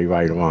necessary,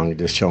 right or wrong,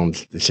 just show them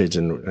the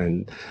decision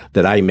and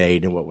that I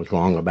made and what was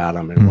wrong about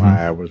them and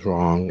why I was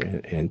wrong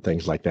and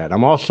things like that. I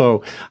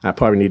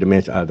probably need to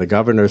mention the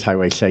governor's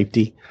highway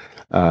safety.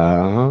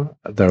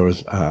 There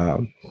was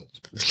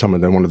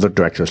one of the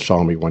directors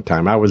saw me one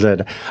time. I was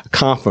at a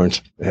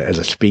conference as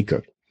a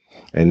speaker,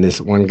 and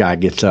this one guy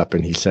gets up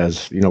and he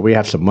says, we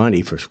have some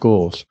money for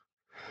schools,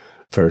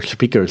 for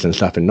speakers and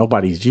stuff, and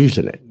nobody's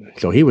using it.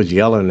 So he was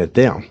yelling at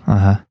them.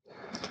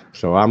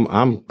 So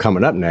I'm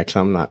coming up next.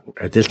 I'm not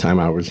at this time.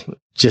 I was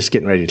just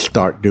getting ready to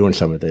start doing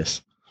some of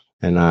this,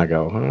 and I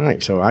go, all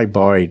right. So I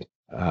borrowed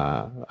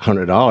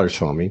 $100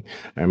 from him.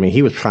 I mean,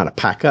 he was trying to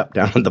pack up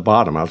down at the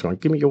bottom. I was going,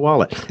 give me your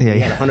wallet. Yeah, he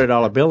had a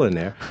 $100 bill in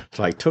there,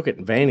 so I took it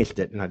and vanished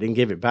it, and I didn't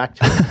give it back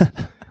to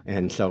him.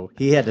 And so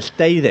he had to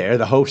stay there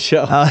the whole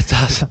show that's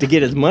awesome. to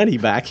get his money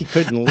back. He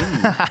couldn't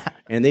leave.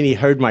 And then he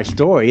heard my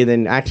story. And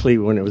then actually,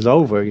 when it was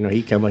over,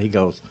 he came up. He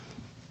goes,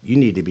 you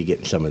need to be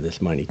getting some of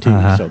this money too.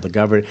 So the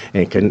governor,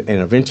 and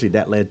eventually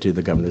that led to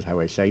the Governor's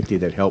Highway Safety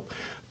that helped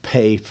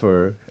pay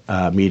for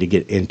me to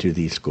get into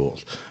these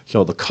schools.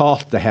 So the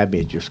cost to have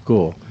me at your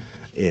school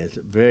is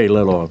very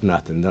little or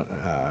nothing.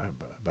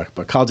 But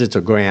because it's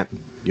a grant,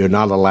 you're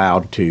not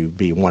allowed to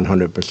be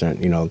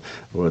 100%,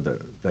 where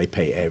they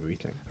pay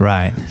everything.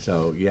 Right.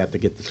 So you have to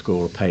get the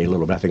school to pay a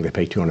little bit. I think they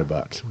pay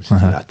 $200, which is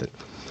nothing.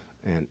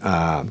 And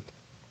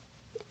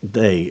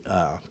they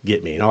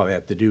get me, and all they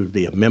have to do is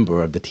be a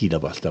member of the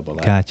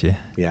TSSAA. Gotcha.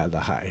 Yeah,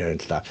 the higher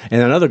and stuff.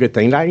 And another good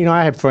thing,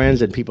 I have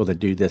friends and people that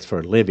do this for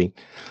a living,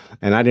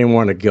 and I didn't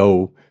want to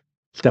go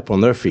step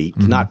on their feet.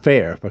 It's not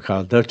fair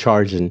because they're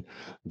charging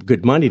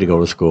good money to go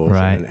to school,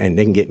 right. and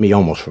they can get me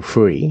almost for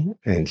free.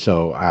 And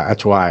so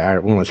that's why I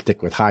want to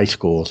stick with high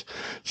schools.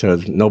 So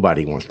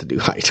nobody wants to do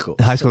high school.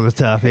 High school is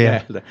tough,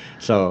 yeah.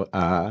 So,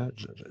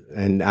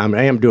 and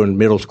I am doing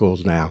middle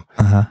schools now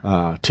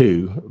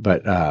too,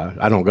 but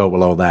I don't go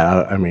below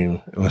that. I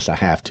mean, unless I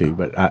have to.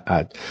 But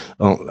I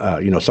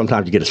don't.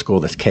 Sometimes you get a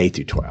school that's K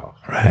through 12,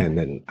 right. And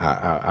then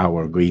I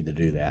will agree to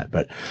do that.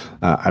 But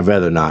I'd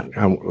rather not.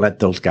 I let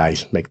those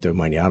guys make their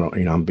money. I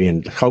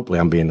don't. Hopefully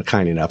I'm being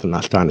kind enough and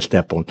not trying to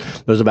step on.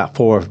 There's about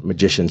 4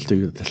 magicians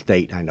through the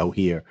state I know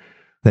here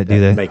that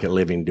do that, make a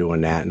living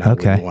doing that, and I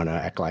wouldn't want to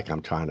act like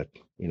I'm trying to.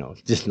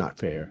 It's just not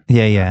fair.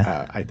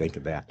 Yeah. I think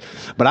of that,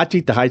 but I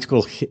treat the high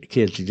school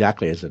kids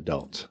exactly as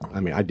adults. I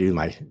mean, I do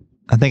my.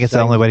 I think it's the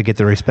only way to get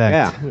the respect.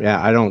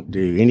 Yeah. I don't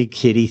do any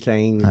kiddie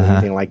things or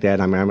anything like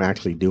that. I mean, I'm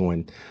actually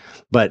doing.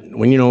 But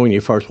when you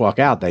first walk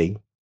out, they're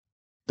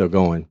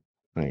going.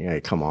 Like,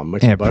 hey, come on,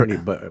 Mr.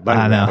 Bunny,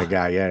 I know. The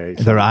guy, yeah.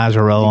 Their eyes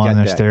are rolling,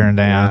 they're staring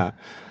down. Yeah.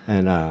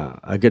 And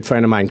a good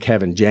friend of mine,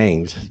 Kevin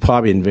James,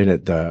 probably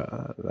invented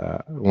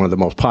one of the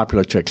most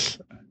popular tricks,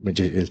 which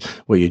is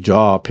where you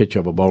draw a picture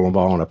of a bowling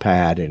ball on a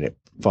pad and it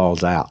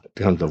falls out. It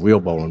becomes a real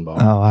bowling ball.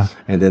 Oh, wow.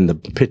 And then the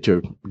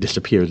picture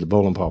disappears, the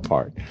bowling ball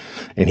part.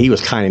 And he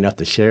was kind enough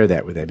to share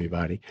that with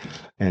everybody.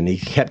 And he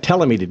kept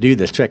telling me to do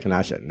this trick, and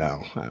I said,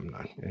 no, I'm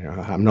not.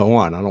 I'm no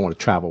one. I don't want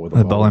to travel with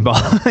a bowling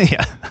ball.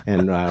 Yeah.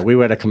 And we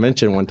were at a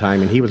convention one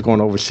time, and he was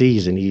going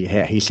overseas, and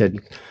he said,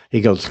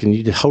 he goes, can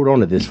you just hold on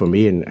to this for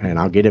me, and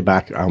I'll get it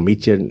back. I'll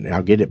meet you, and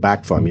I'll get it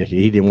back from you.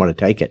 He didn't want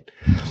to take it.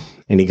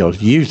 And he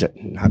goes, use it.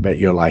 I bet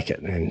you'll like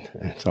it. And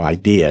so I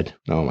did.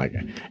 Oh, my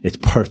God. It's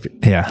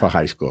perfect for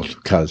high schools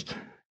because,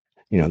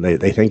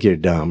 they think you're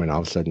dumb, and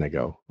all of a sudden they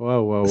go,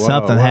 whoa.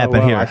 Something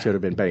happened here. I should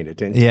have been paying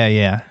attention.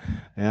 Yeah.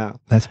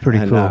 That's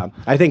pretty cool.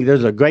 I think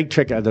there's a great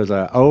trick. There's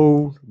an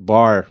old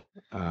bar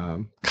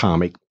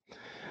comic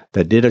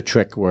that did a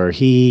trick where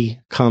he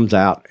comes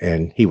out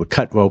and he would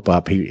cut rope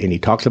up. He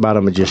talks about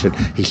a magician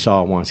he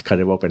saw once, cut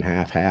it rope in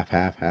half,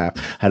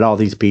 had all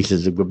these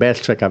pieces. The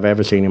best trick I've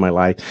ever seen in my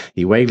life.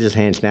 He waves his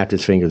hand, snapped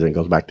his fingers, and it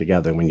goes back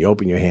together. And when you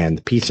open your hand,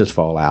 the pieces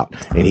fall out.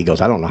 And he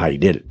goes, I don't know how you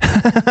did it.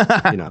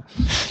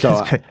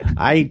 So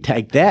I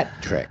take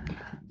that trick.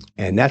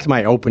 And that's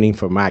my opening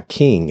for my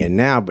king. And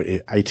now, but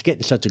it's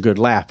getting such a good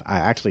laugh. I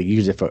actually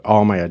use it for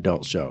all my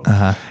adult shows.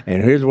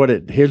 And here's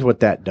what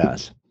that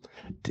does.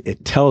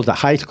 It tells the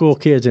high school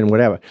kids and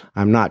whatever,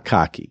 I'm not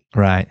cocky.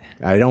 Right.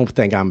 I don't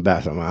think I'm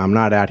best. I'm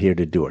not out here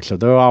to do it. So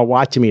they're all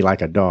watching me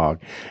like a dog.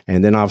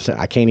 And then all of a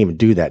sudden, I can't even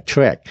do that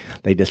trick.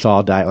 They just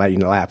all die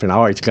laughing. I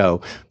always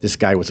go, this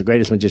guy was the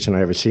greatest magician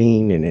I've ever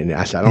seen. And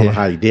I said, I don't know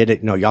how he did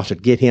it. No, y'all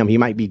should get him. He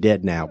might be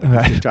dead now, but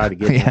you should try to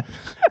get him.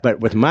 But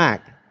with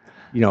Mike,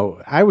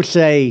 I would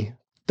say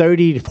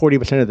 30 to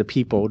 40% of the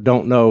people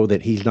don't know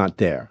that he's not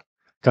there.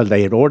 Because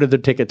they had ordered the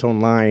tickets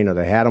online or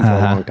they had them for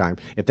a long time.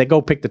 If they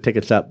go pick the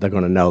tickets up, they're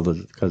going to know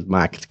because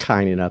Mike is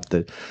kind enough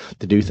to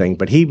do things.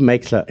 But he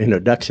makes an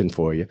introduction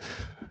for you,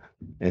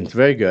 and it's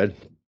very good.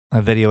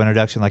 A video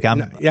introduction, like I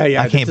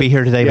can't be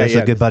here today, but it's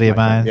a good buddy of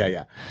mine.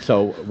 Yeah.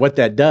 So what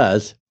that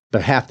does,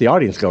 but half the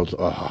audience goes,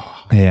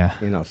 oh. Yeah.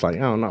 It's like,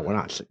 oh, no, we're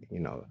not,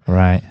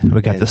 Right.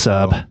 We got the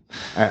sub. So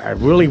I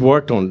really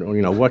worked on,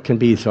 what can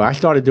be. So I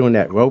started doing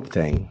that rope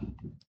thing.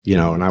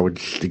 And I would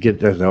get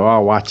there, they're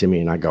all watching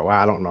me, and I go, well,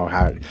 I don't know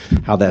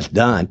how that's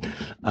done.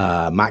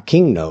 Mike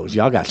King knows.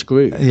 Y'all got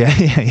screwed.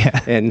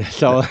 Yeah. And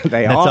so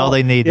that's all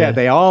they need. Yeah,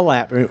 they all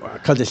laugh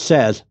because it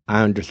says,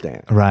 I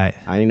understand. Right.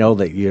 I know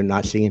that you're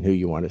not seeing who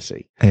you want to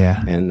see.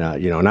 Yeah. And,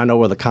 and I know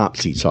where the comp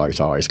seats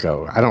always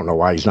go. I don't know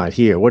why he's not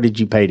here. What did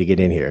you pay to get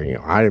in here?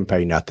 I didn't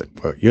pay nothing.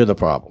 But you're the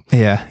problem.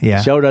 Yeah.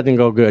 The show doesn't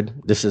go good.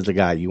 This is the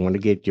guy you want to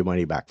get your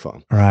money back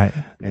from. Right.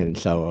 And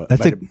so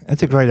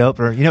that's a great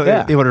opener.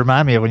 It would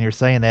remind me of when you're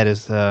saying that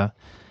is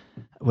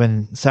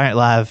when Saturday Night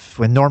Live,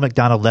 when Norm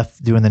Macdonald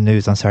left doing the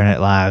news on Saturday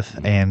Night Live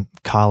and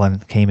Colin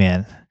came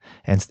in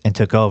and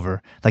took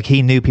over. Like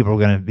he knew people were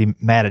going to be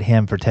mad at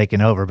him for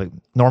taking over, but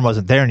Norm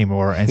wasn't there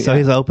anymore. And so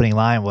his opening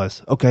line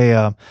was, okay,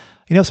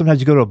 sometimes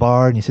you go to a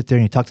bar and you sit there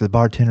and you talk to the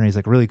bartender and he's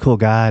like a really cool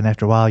guy. And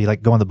after a while you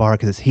like go in the bar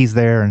because he's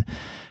there and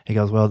He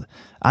goes, well,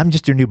 I'm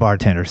just your new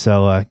bartender,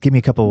 so give me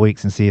a couple of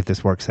weeks and see if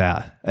this works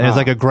out. And it's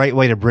like a great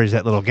way to bridge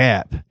that little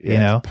gap, you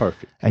know?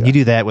 Perfect. And you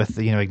do that with,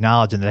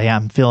 acknowledging that, hey,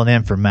 I'm filling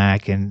in for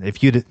Mac. And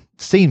if you'd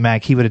seen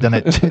Mac, he would have done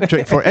that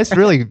trick for That's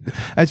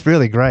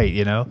really great,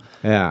 Yeah.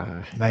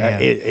 Man.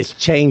 It's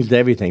changed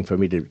everything for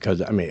me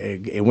because,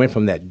 it went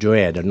from that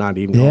dread of not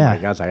even, oh my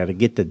gosh, I had to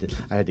get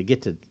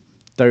to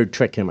third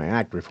trick in my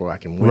act before I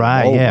can win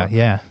right, over.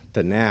 Yeah.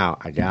 To now,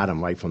 I got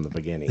them right from the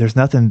beginning. There's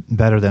nothing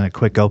better than a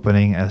quick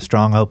opening, a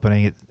strong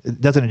opening.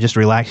 It doesn't just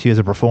relax you as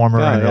a performer,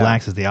 it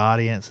relaxes the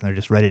audience, and they're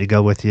just ready to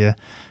go with you. And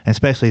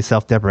especially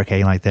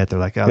self-deprecating like that, they're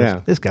like,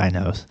 oh, this guy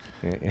knows.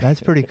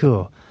 That's pretty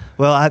cool.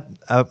 Well,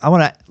 I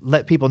want to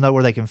let people know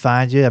where they can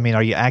find you. I mean,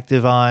 are you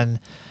active on...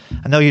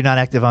 I know you're not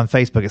active on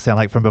Facebook, it sounds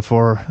like, from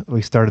before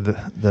we started the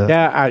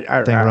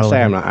thing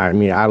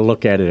rolling. I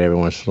look at it every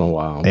once in a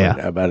while.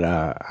 But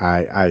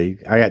I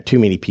got too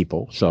many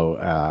people,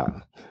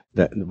 so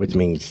which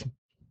means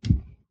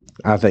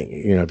I think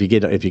if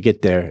you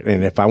get there,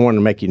 and if I want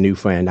to make a new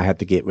friend, I have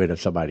to get rid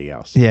of somebody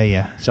else.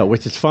 Yeah. So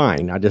which is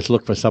fine. I just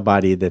look for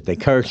somebody that they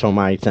curse on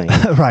my thing.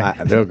 Right.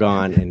 They're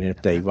gone, and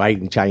if they write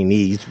in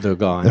Chinese, they're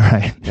gone.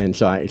 Right. And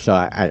so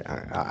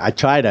I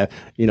try to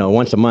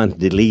once a month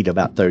delete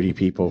about 30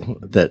 people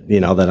that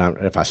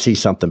if I see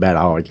something bad,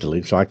 I always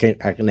delete. So I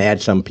can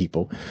add some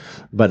people,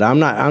 but I'm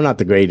not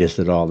the greatest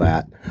at all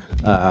that.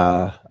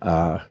 I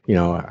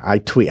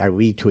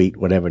retweet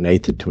whatever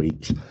Nathan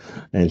tweets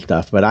and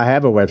stuff. But I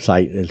have a website.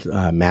 It's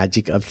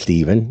Magic of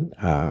Steven.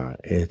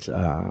 It's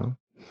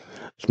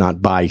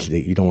not by.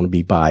 You don't want to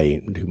be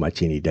buying too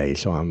much any day.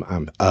 So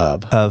I'm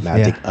of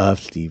Magic of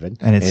Steven,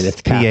 and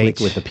it's Catholic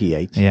PH. with the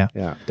PH.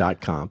 Yeah.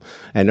 .com.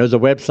 And there's a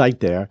website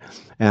there.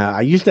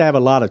 I used to have a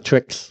lot of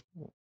tricks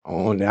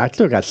on. I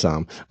still got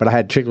some, but I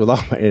had tricks with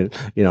all my,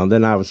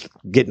 then I was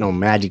getting on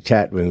magic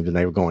chat rooms and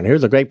they were going,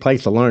 here's a great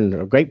place to learn,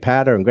 a great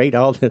pattern, great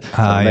all this.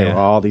 They were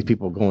all these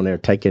people going there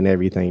taking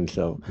everything.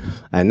 So,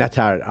 and that's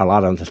how a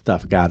lot of the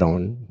stuff got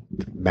on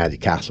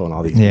Magic Castle and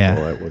all these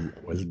people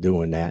that was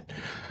doing that.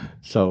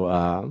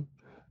 So,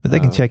 but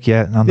they can check you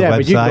out on the website. Yeah,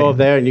 but you can go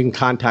there and you can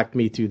contact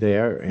me through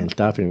there and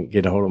stuff and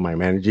get a hold of my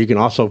manager. You can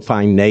also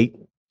find Nate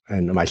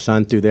and my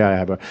son through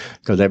there.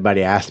 Because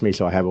everybody asked me,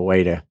 so I have a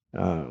way to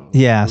so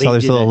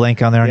there's a little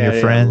link on there on your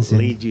friends.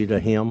 Lead you to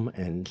him,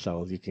 and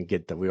so you can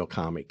get the real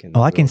comic. And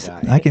I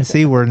can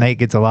see where Nate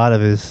gets a lot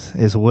of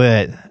his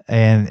wit,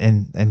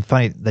 and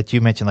funny that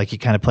you mentioned, like, you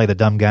kind of play the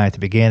dumb guy at the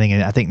beginning,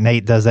 and I think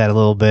Nate does that a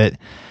little bit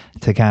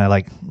to kind of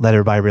like let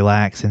everybody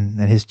relax, and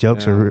his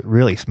jokes are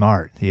really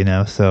smart,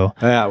 so.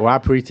 Well, I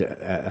preach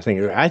it. I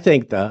think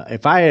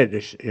if I had,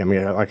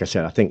 like I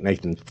said, I think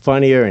Nathan's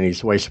funnier and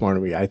he's way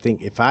smarter than me. I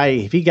think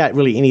if he got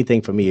really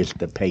anything from me, it's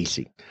the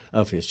pacing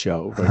of his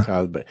show.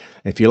 But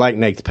if you like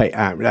Nate's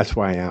that's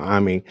why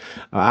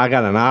I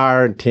got an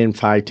hour and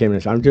 5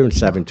 minutes. I'm doing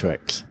 7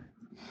 tricks.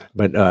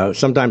 But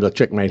sometimes a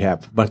trick might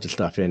have a bunch of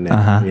stuff in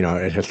there.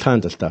 It has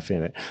tons of stuff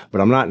in it. But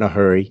I'm not in a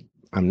hurry.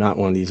 I'm not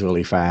one of these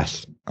really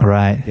fast,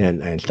 right,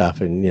 and stuff,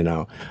 and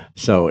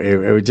so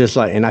it was just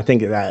like, and I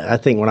think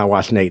when I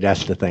watch Nate,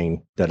 that's the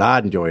thing that I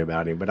enjoy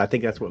about him. But I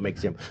think that's what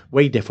makes him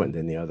way different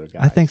than the other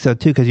guys. I think so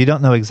too, because you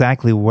don't know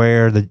exactly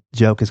where the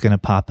joke is going to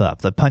pop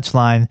up. The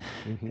punchline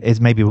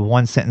is maybe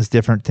one sentence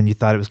different than you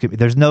thought it was going to be.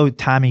 There's no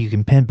timing you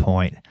can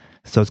pinpoint,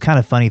 so it's kind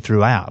of funny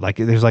throughout. Like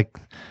there's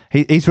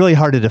he's really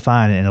hard to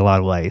define in a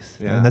lot of ways,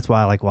 and that's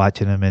why I like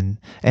watching him.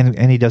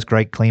 And he does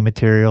great clean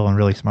material and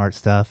really smart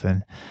stuff.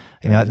 And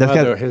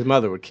his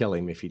mother would kill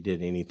him if he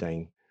did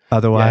anything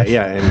otherwise.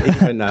 And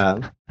even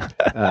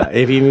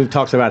if he even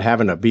talks about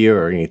having a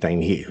beer or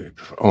anything, he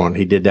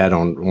did that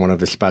on one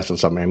of his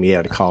specials. He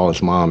had to call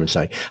his mom and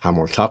say, "I'm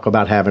going to talk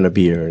about having a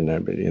beer,"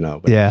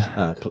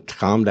 and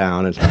calm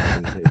down. And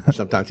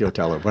sometimes he'll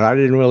tell her, "But I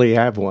didn't really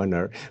have one,"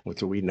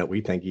 so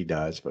we think he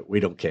does, but we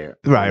don't care.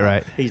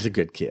 Right. He's a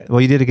good kid. Well,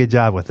 you did a good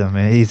job with him,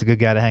 and he's a good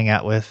guy to hang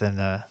out with.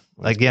 And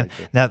again,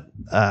 now.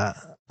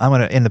 I'm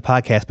going to end the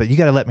podcast, but you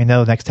got to let me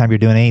know next time you're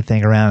doing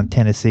anything around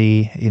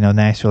Tennessee,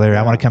 Nashville area.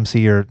 I want to come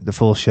see the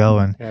full show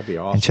and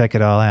check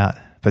it all out.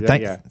 But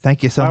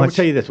thank you so much. I will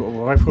tell you this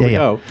before we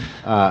go.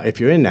 If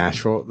you're in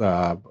Nashville,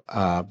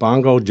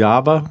 Bongo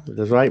Java,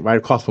 that's right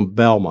across from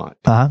Belmont,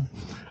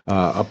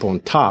 up on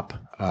top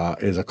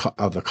is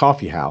of the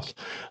coffee house.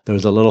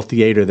 There's a little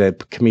theater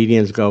that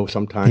comedians go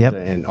sometimes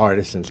and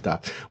artists and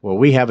stuff. Well,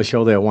 we have a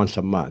show there once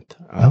a month.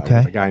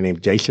 With a guy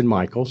named Jason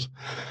Michaels.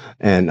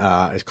 And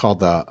it's called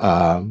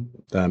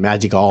the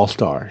Magic All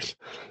Stars,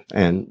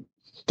 and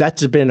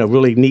that's been a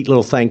really neat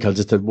little thing because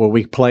it's where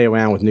we play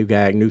around with new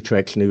gag, new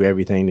tricks, new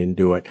everything, and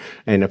do it.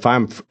 And if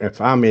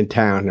I'm in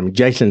town,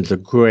 Jason's a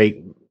great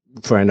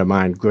friend of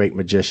mine, great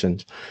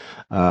magician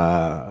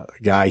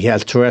guy. He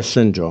has Tourette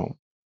syndrome,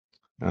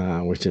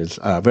 which is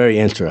very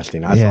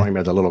interesting. I saw him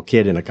as a little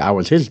kid, and I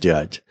was his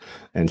judge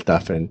and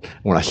stuff. And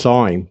when I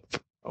saw him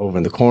over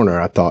in the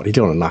corner, I thought he's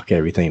going to knock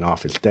everything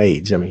off his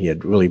stage. He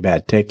had really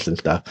bad tics and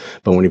stuff,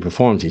 but when he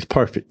performs, he's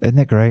perfect. Isn't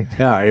that great?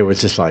 Yeah, it was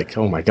just like,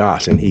 oh my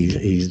gosh, and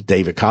he's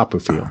David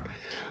Copperfield.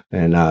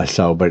 And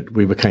but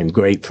we became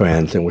great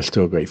friends, and we're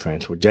still great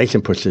friends. Well,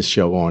 Jason puts this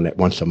show on at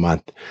once a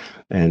month,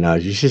 and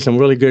you see some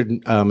really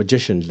good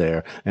magicians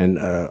there. And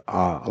a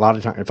lot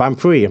of times, if I'm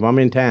free, if I'm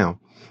in town,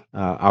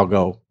 I'll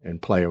go and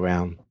play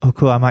around. Oh,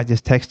 cool. I might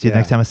just text you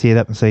next time I see it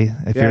up and see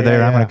if you're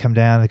there. I'm going to come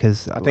down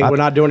because I think we're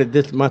not doing it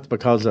this month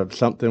because of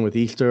something with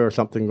Easter or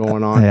something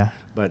going on. Yeah.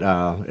 But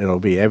it'll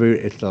be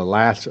it's the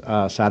last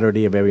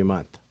Saturday of every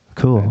month.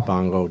 Cool.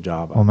 Bongo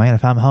Java. Well, man,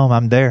 if I'm home,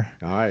 I'm there.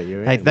 All right.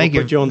 Hey, thank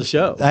you. Put you on the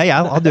show. Hey,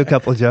 I'll do a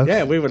couple of jokes.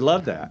 Yeah, we would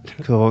love that.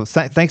 Cool.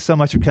 Thanks so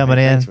much for coming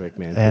in. Thanks, Rick,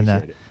 man. And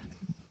appreciate it.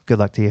 Good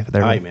luck to you. All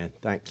right, man.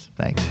 Thanks.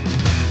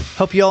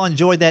 Hope you all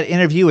enjoyed that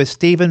interview with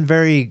Stephen.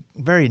 Very,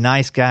 very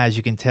nice guy, as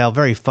you can tell.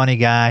 Very funny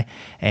guy.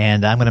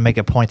 And I'm going to make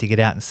a point to get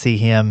out and see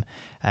him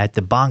at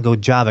the Bongo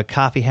Java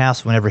Coffee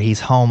House whenever he's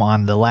home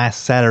on the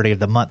last Saturday of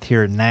the month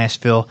here in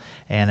Nashville,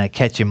 and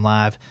catch him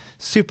live.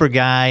 Super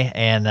guy,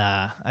 and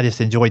I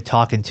just enjoyed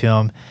talking to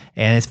him.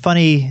 And it's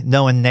funny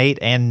knowing Nate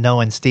and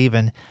knowing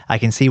Stephen. I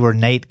can see where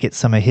Nate gets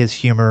some of his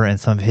humor and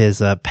some of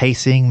his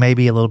pacing,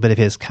 maybe a little bit of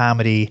his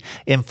comedy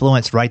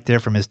influence right there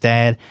from his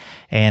dad.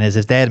 And as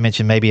his dad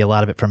mentioned, maybe a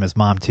lot of it from his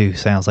mom, too.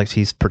 Sounds like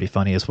she's pretty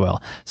funny as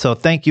well. So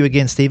thank you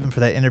again, Stephen,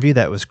 for that interview.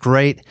 That was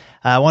great.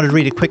 I wanted to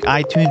read a quick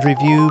iTunes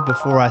review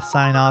before I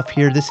sign off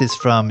here. This is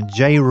from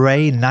J.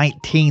 Ray,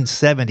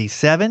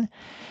 1977.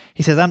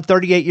 He says, I'm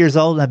 38 years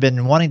old and I've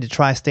been wanting to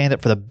try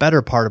stand-up for the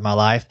better part of my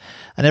life.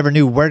 I never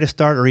knew where to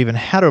start or even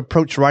how to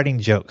approach writing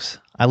jokes.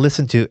 I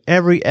listened to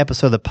every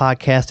episode of the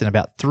podcast in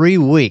about 3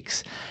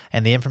 weeks,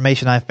 and the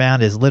information I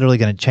found is literally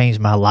going to change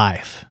my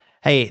life.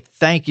 Hey,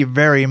 thank you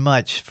very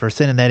much for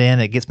sending that in.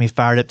 It gets me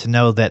fired up to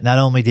know that not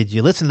only did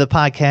you listen to the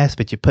podcast,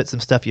 but you put some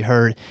stuff you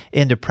heard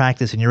into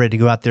practice and you're ready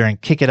to go out there and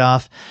kick it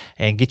off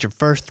and get your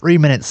first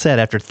 3-minute set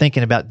after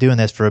thinking about doing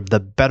this for the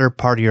better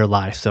part of your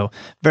life. So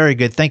very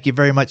good. Thank you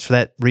very much for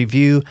that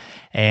review.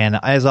 And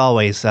as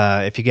always,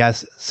 if you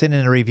guys send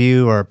in a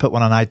review or put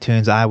one on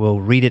iTunes, I will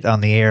read it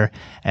on the air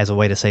as a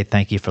way to say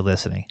thank you for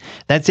listening.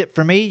 That's it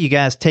for me. You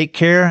guys take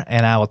care,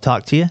 and I will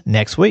talk to you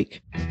next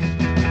week.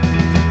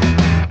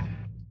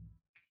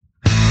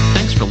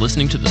 For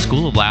listening to the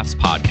School of Laughs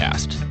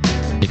podcast.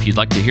 If you'd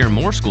like to hear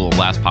more School of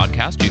Laughs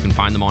podcasts, you can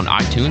find them on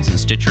iTunes and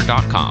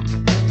Stitcher.com.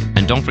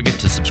 And don't forget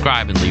to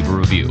subscribe and leave a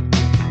review.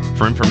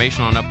 For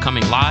information on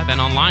upcoming live and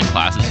online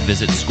classes,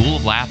 visit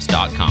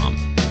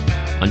schooloflaughs.com.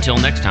 Until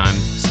next time,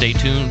 stay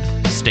tuned,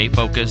 stay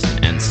focused,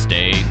 and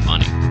stay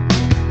funny.